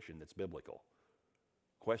strong conviction that's biblical.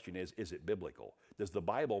 Question is it biblical? Does the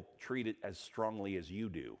Bible treat it as strongly as you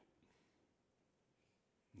do?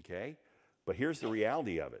 Okay? But here's the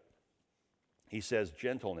reality of it. He says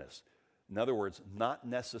gentleness. In other words, not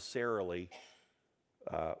necessarily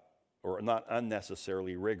or not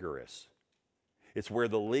unnecessarily rigorous. It's where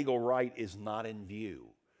the legal right is not in view.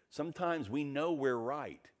 Sometimes we know we're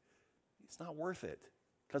right. It's not worth it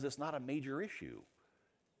because it's not a major issue.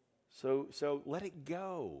 So let it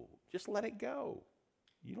go. Just let it go.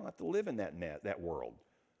 You don't have to live in that world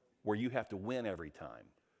where you have to win every time.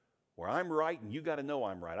 Where I'm right and you got to know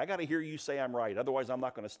I'm right. I got to hear you say I'm right. Otherwise, I'm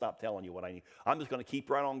not going to stop telling you what I need. I'm just going to keep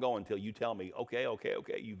right on going until you tell me, okay,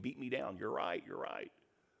 you beat me down. You're right.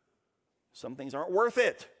 Some things aren't worth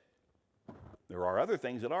it. There are other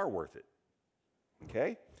things that are worth it.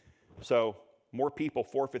 Okay? So, more people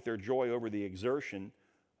forfeit their joy over the exertion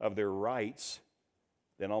of their rights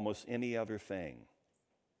than almost any other thing.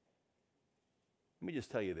 Let me just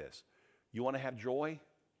tell you this. You want to have joy?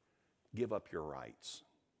 Give up your rights.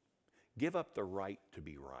 Give up the right to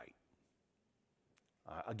be right.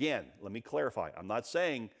 Again, let me clarify. I'm not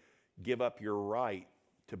saying give up your right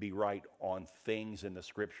to be right on things in the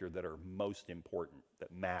Scripture that are most important,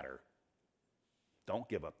 that matter. Don't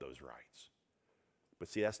give up those rights. But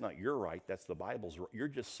see, that's not your right. That's the Bible's right. You're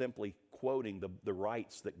just simply quoting the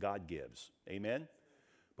rights that God gives. Amen?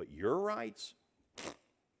 But your rights,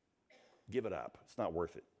 give it up. It's not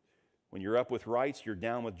worth it. When you're up with rights, you're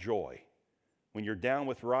down with joy. When you're down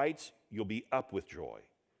with rights, you'll be up with joy.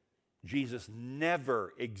 Jesus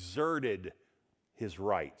never exerted his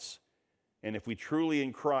rights. And if we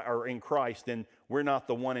truly are in Christ, then we're not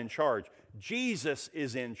the one in charge. Jesus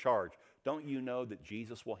is in charge. Don't you know that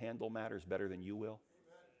Jesus will handle matters better than you will?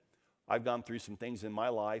 I've gone through some things in my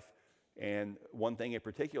life, and one thing in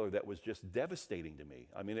particular that was just devastating to me.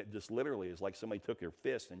 I mean, it just literally is like somebody took their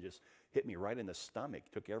fist and just hit me right in the stomach,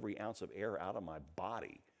 took every ounce of air out of my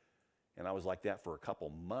body. And I was like that for a couple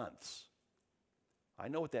months. I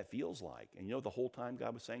know what that feels like. And you know the whole time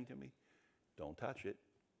God was saying to me, don't touch it.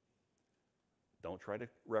 Don't try to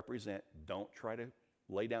represent. Don't try to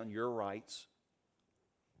lay down your rights.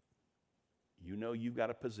 You know you've got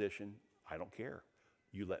a position. I don't care.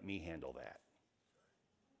 You let me handle that.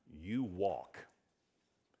 You walk.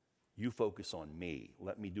 You focus on me.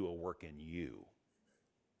 Let me do a work in you.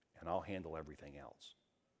 And I'll handle everything else.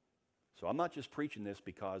 So I'm not just preaching this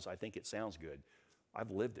because I think it sounds good.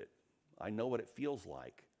 I've lived it. I know what it feels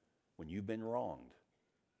like when you've been wronged.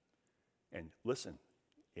 And listen,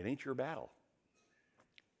 it ain't your battle.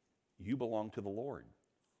 You belong to the Lord.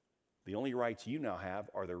 The only rights you now have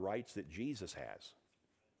are the rights that Jesus has.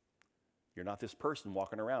 You're not this person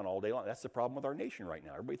walking around all day long. That's the problem with our nation right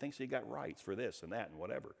now. Everybody thinks they got rights for this and that and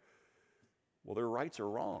whatever. Well, their rights are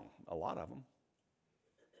wrong, a lot of them.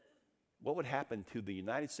 What would happen to the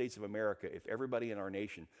United States of America if everybody in our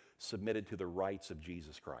nation submitted to the rights of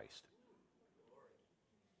Jesus Christ?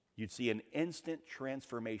 You'd see an instant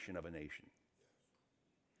transformation of a nation.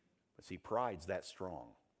 But see, pride's that strong.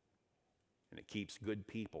 And it keeps good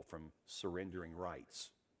people from surrendering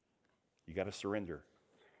rights. You got to surrender.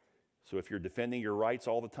 So if you're defending your rights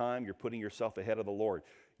all the time, you're putting yourself ahead of the Lord.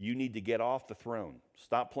 You need to get off the throne.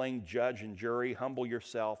 Stop playing judge and jury. Humble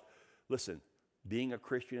yourself. Listen, being a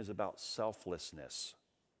Christian is about selflessness.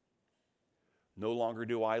 No longer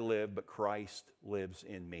do I live, but Christ lives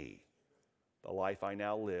in me. The life I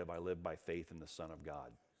now live, I live by faith in the Son of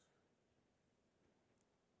God.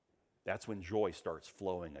 That's when joy starts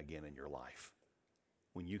flowing again in your life.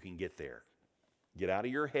 When you can get there. Get out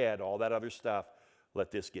of your head, all that other stuff.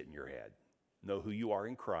 Let this get in your head. Know who you are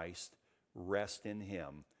in Christ. Rest in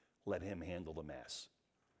Him. Let Him handle the mess.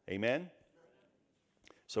 Amen?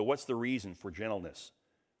 So what's the reason for gentleness,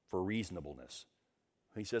 for reasonableness?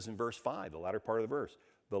 He says in verse 5, the latter part of the verse,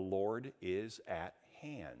 the Lord is at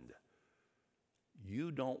hand.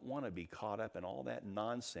 You don't want to be caught up in all that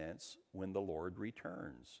nonsense when the Lord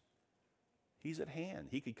returns. He's at hand.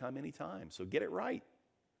 He could come anytime, so get it right.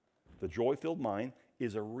 The joy-filled mind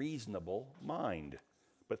is a reasonable mind.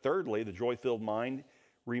 But thirdly, the joy-filled mind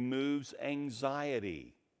removes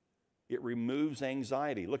anxiety. It removes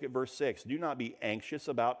anxiety. Look at verse 6. Do not be anxious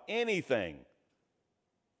about anything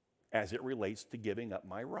as it relates to giving up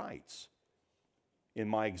my rights. In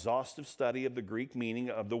my exhaustive study of the Greek meaning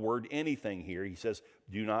of the word anything here, he says,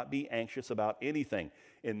 do not be anxious about anything.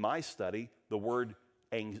 In my study, the word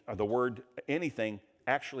anything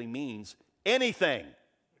actually means anything.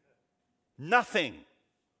 Nothing.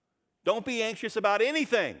 Don't be anxious about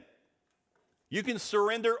anything. You can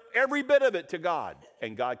surrender every bit of it to God,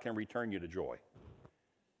 and God can return you to joy.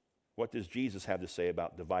 What does Jesus have to say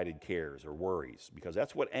about divided cares or worries? Because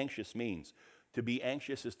that's what anxious means. To be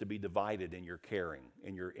anxious is to be divided in your caring,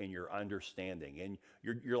 in your understanding, and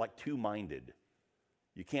you're like two-minded.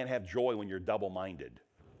 You can't have joy when you're double-minded.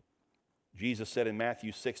 Jesus said in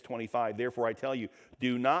Matthew 6:25, therefore I tell you,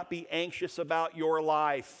 do not be anxious about your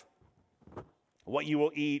life, what you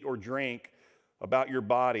will eat or drink, about your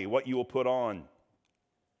body, what you will put on.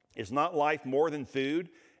 Is not life more than food,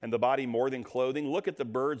 and the body more than clothing? Look at the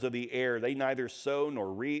birds of the air. They neither sow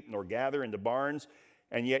nor reap nor gather into barns,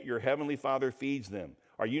 and yet your heavenly Father feeds them.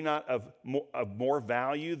 Are you not of more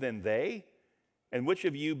value than they? And which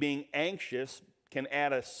of you, being anxious, can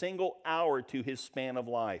add a single hour to his span of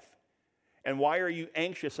life? And why are you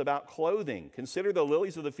anxious about clothing? Consider the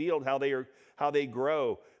lilies of the field, how they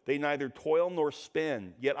grow. They neither toil nor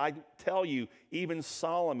spin. Yet I tell you, even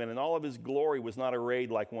Solomon in all of his glory was not arrayed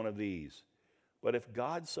like one of these. But if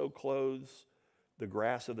God so clothes the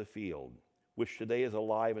grass of the field, which today is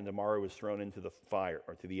alive and tomorrow is thrown into the fire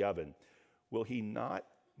or to the oven, will he not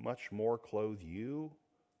much more clothe you,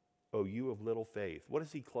 O you of little faith? What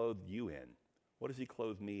does he clothe you in? What does he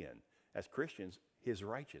clothe me in? As Christians, his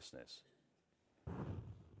righteousness.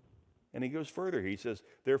 And he goes further. He says,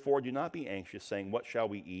 therefore, do not be anxious, saying, what shall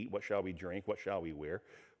we eat? What shall we drink? What shall we wear?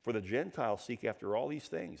 For the Gentiles seek after all these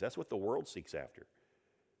things. That's what the world seeks after.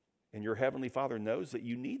 And your heavenly Father knows that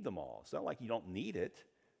you need them all. It's not like you don't need it,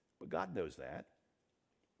 but God knows that.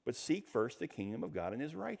 But seek first the kingdom of God and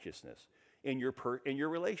his righteousness. In your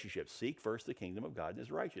relationships, seek first the kingdom of God and his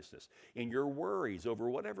righteousness. In your worries over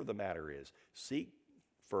whatever the matter is, seek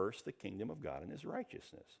first the kingdom of God and his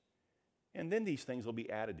righteousness. And then these things will be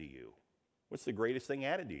added to you. What's the greatest thing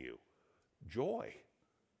added to you? Joy.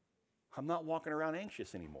 I'm not walking around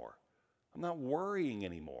anxious anymore. I'm not worrying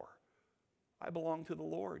anymore. I belong to the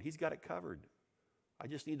Lord. He's got it covered. I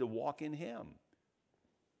just need to walk in him.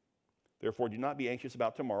 Therefore, do not be anxious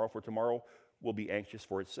about tomorrow, for tomorrow will be anxious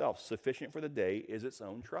for itself. Sufficient for the day is its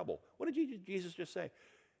own trouble. What did Jesus just say?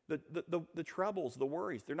 The troubles, the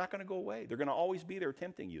worries, they're not going to go away. They're going to always be there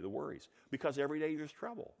tempting you, the worries, because every day there's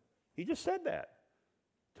trouble. He just said that.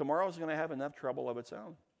 Tomorrow's going to have enough trouble of its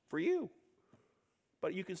own for you.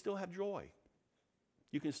 But you can still have joy.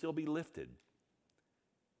 You can still be lifted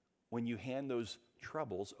when you hand those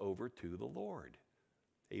troubles over to the Lord.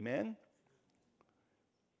 Amen?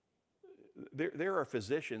 There are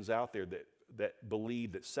physicians out there that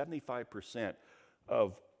believe that 75%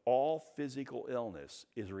 of all physical illness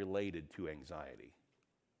is related to anxiety.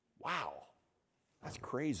 Wow, that's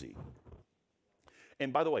crazy.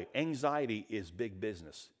 And by the way, anxiety is big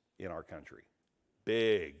business in our country.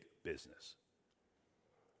 Big business.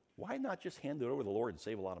 Why not just hand it over to the Lord and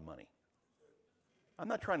save a lot of money? I'm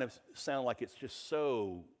not trying to sound like it's just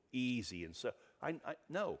so easy and so,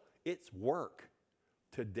 no, it's work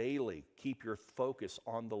to daily keep your focus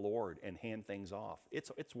on the Lord and hand things off.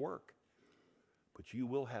 It's work. But you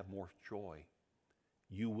will have more joy.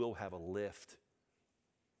 You will have a lift.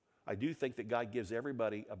 I do think that God gives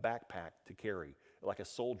everybody a backpack to carry, like a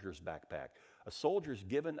soldier's backpack. A soldier's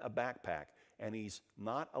given a backpack, and he's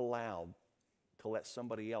not allowed to let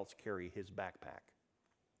somebody else carry his backpack.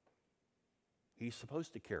 He's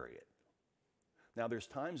supposed to carry it. Now, there's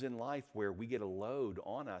times in life where we get a load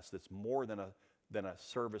on us that's more than a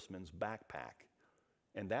serviceman's backpack.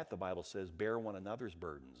 And that, the Bible says, bear one another's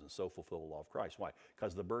burdens and so fulfill the law of Christ. Why?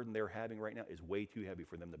 Because the burden they're having right now is way too heavy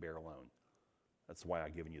for them to bear alone. That's why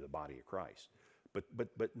I've given you the body of Christ.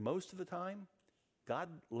 But most of the time, God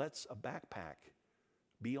lets a backpack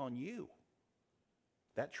be on you.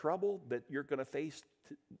 That trouble that you're going to face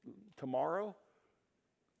tomorrow,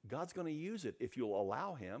 God's going to use it if you'll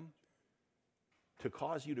allow him to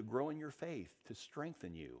cause you to grow in your faith, to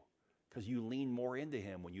strengthen you, because you lean more into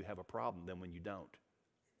him when you have a problem than when you don't.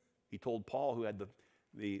 He told Paul, who had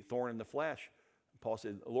the thorn in the flesh, Paul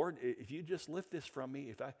said, Lord, if you just lift this from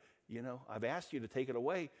me, I've asked you to take it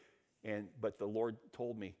away. But the Lord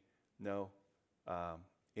told me, no,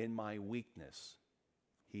 in my weakness,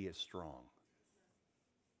 he is strong.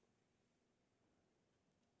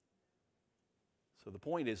 So the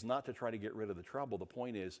point is not to try to get rid of the trouble. The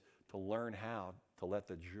point is to learn how to let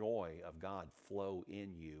the joy of God flow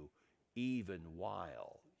in you even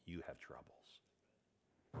while you have troubles.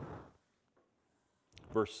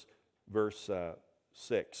 Verse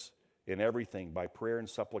 6, in everything, by prayer and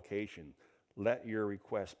supplication, let your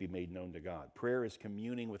requests be made known to God. Prayer is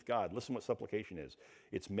communing with God. Listen what supplication is.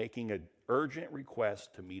 It's making an urgent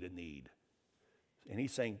request to meet a need. And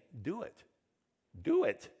he's saying, do it. Do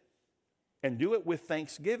it. And do it with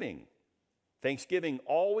thanksgiving. Thanksgiving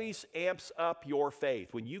always amps up your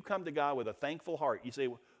faith. When you come to God with a thankful heart, you say,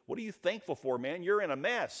 what are you thankful for, man? You're in a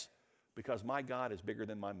mess. Because my God is bigger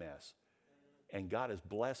than my mess. And God has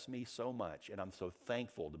blessed me so much, and I'm so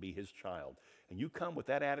thankful to be his child. And you come with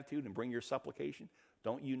that attitude and bring your supplication,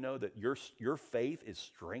 don't you know that your faith is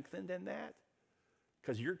strengthened in that?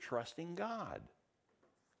 Because you're trusting God.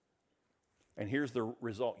 And here's the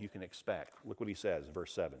result you can expect. Look what he says in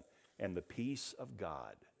verse 7. And the peace of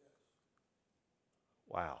God.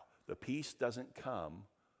 Wow. The peace doesn't come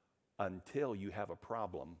until you have a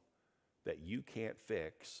problem that you can't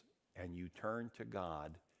fix, and you turn to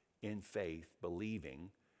God in faith, believing,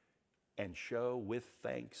 and show with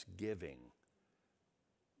thanksgiving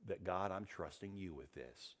that, God, I'm trusting you with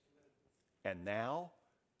this. And now,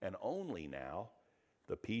 and only now,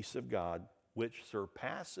 the peace of God, which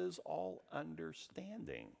surpasses all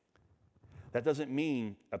understanding. That doesn't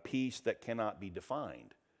mean a peace that cannot be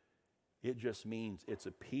defined. It just means it's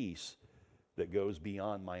a peace that goes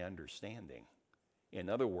beyond my understanding. In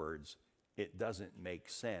other words, it doesn't make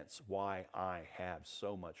sense why I have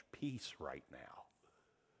so much peace right now,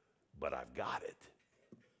 but I've got it.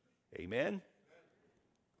 Amen?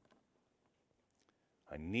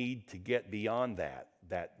 I need to get beyond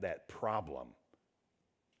that problem,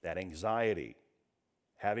 that anxiety.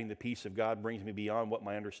 Having the peace of God brings me beyond what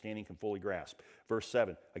my understanding can fully grasp. Verse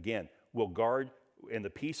 7, again, will guard, and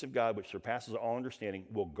the peace of God, which surpasses all understanding,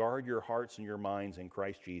 will guard your hearts and your minds in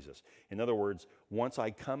Christ Jesus. In other words, once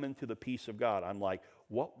I come into the peace of God, I'm like,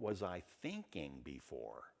 what was I thinking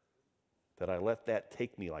before that I let that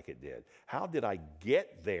take me like it did? How did I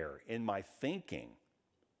get there in my thinking?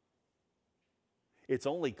 It's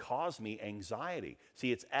only caused me anxiety.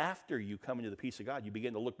 See, it's after you come into the peace of God, you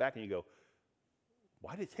begin to look back and you go,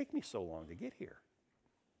 why did it take me so long to get here?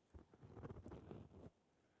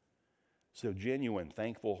 So genuine,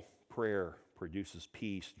 thankful prayer produces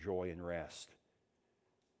peace, joy, and rest.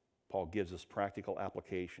 Paul gives us practical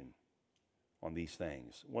application on these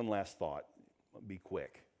things. One last thought, be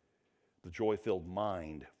quick. The joy-filled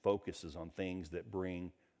mind focuses on things that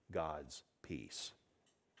bring God's peace.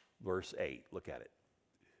 Verse 8, look at it.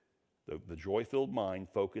 The joy-filled mind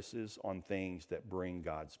focuses on things that bring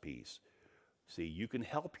God's peace. See, you can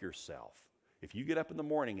help yourself. If you get up in the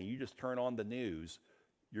morning and you just turn on the news,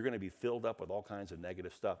 you're going to be filled up with all kinds of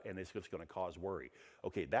negative stuff, and it's just going to cause worry.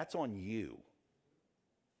 Okay, that's on you.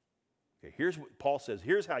 Okay, here's what Paul says.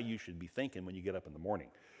 Here's how you should be thinking when you get up in the morning.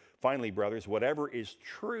 Finally, brothers, whatever is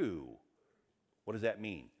true, what does that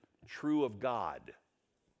mean? True of God.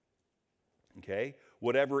 Okay?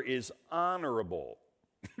 Whatever is honorable,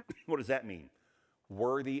 what does that mean?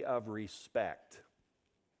 Worthy of respect.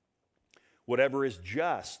 Whatever is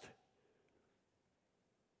just,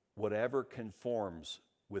 whatever conforms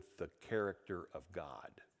with the character of God,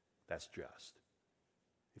 that's just.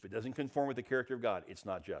 If it doesn't conform with the character of God, it's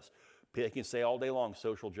not just. They can say all day long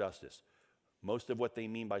social justice. Most of what they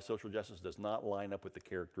mean by social justice does not line up with the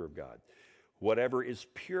character of God. Whatever is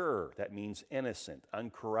pure, that means innocent,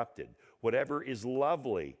 uncorrupted. Whatever is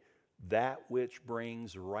lovely, that which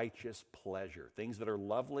brings righteous pleasure. Things that are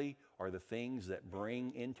lovely are the things that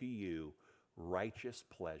bring into you righteous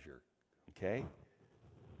pleasure. Okay?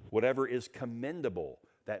 Whatever is commendable,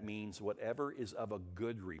 that means whatever is of a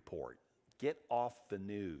good report. Get off the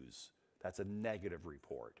news. That's a negative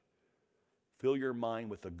report. Fill your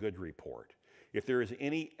mind with a good report. If there is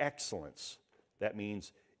any excellence, that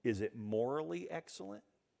means, is it morally excellent?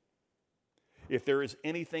 If there is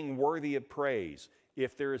anything worthy of praise,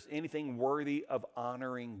 if there is anything worthy of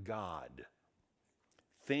honoring God,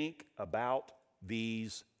 think about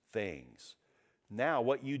these things. Now,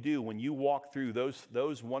 what you do when you walk through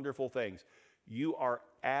those wonderful things, you are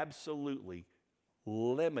absolutely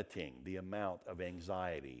limiting the amount of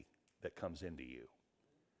anxiety that comes into you.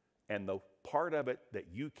 And the part of it that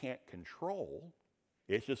you can't control,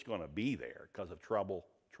 it's just going to be there because of trouble,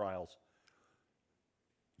 trials.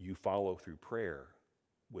 You follow through prayer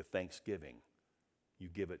with thanksgiving. You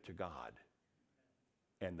give it to God.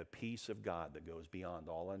 And the peace of God that goes beyond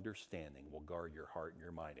all understanding will guard your heart and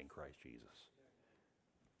your mind in Christ Jesus.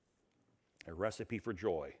 A recipe for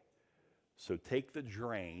joy. So take the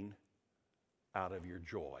drain out of your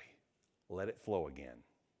joy. Let it flow again.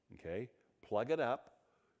 Okay? Plug it up.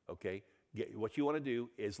 Okay? What you want to do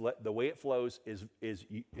is the way it flows is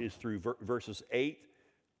through verses 8,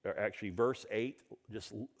 or actually verse 8.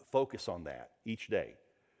 Just focus on that each day.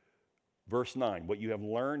 Verse 9, what you have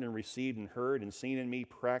learned and received and heard and seen in me,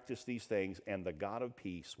 practice these things, and the God of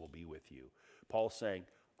peace will be with you. Paul's saying,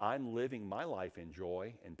 I'm living my life in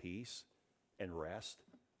joy and peace and rest.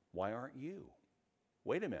 Why aren't you?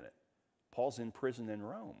 Wait a minute. Paul's in prison in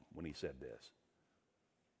Rome when he said this.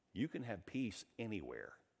 You can have peace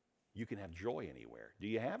anywhere. You can have joy anywhere. Do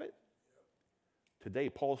you have it? Today,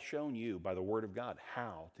 Paul's shown you by the Word of God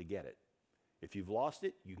how to get it. If you've lost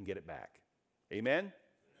it, you can get it back. Amen?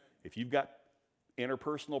 If you've got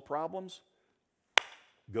interpersonal problems,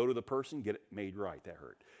 go to the person, get it made right. That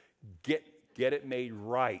hurt. Get it made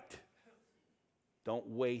right. Don't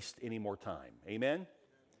waste any more time. Amen?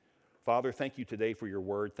 Father, thank you today for your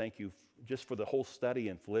word. Thank you just for the whole study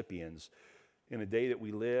in Philippians. In a day that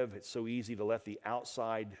we live, it's so easy to let the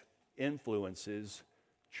outside influences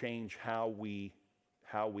change how we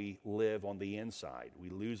live on the inside. We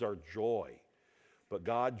lose our joy. But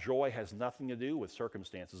God, joy has nothing to do with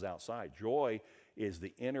circumstances outside. Joy is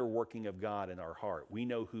the inner working of God in our heart. We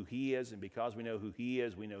know who He is, and because we know who He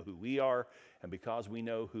is, we know who we are. And because we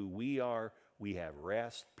know who we are, we have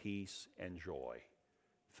rest, peace, and joy.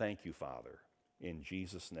 Thank you, Father. In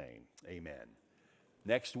Jesus' name, amen.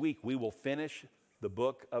 Next week, we will finish the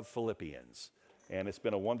book of Philippians. And it's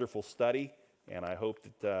been a wonderful study, and I hope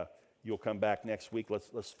that you'll come back next week.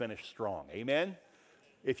 Let's finish strong. Amen?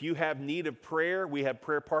 If you have need of prayer, we have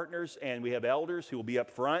prayer partners and we have elders who will be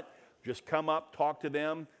up front. Just come up, talk to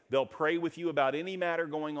them. They'll pray with you about any matter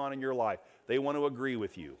going on in your life. They want to agree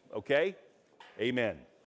with you, okay? Amen.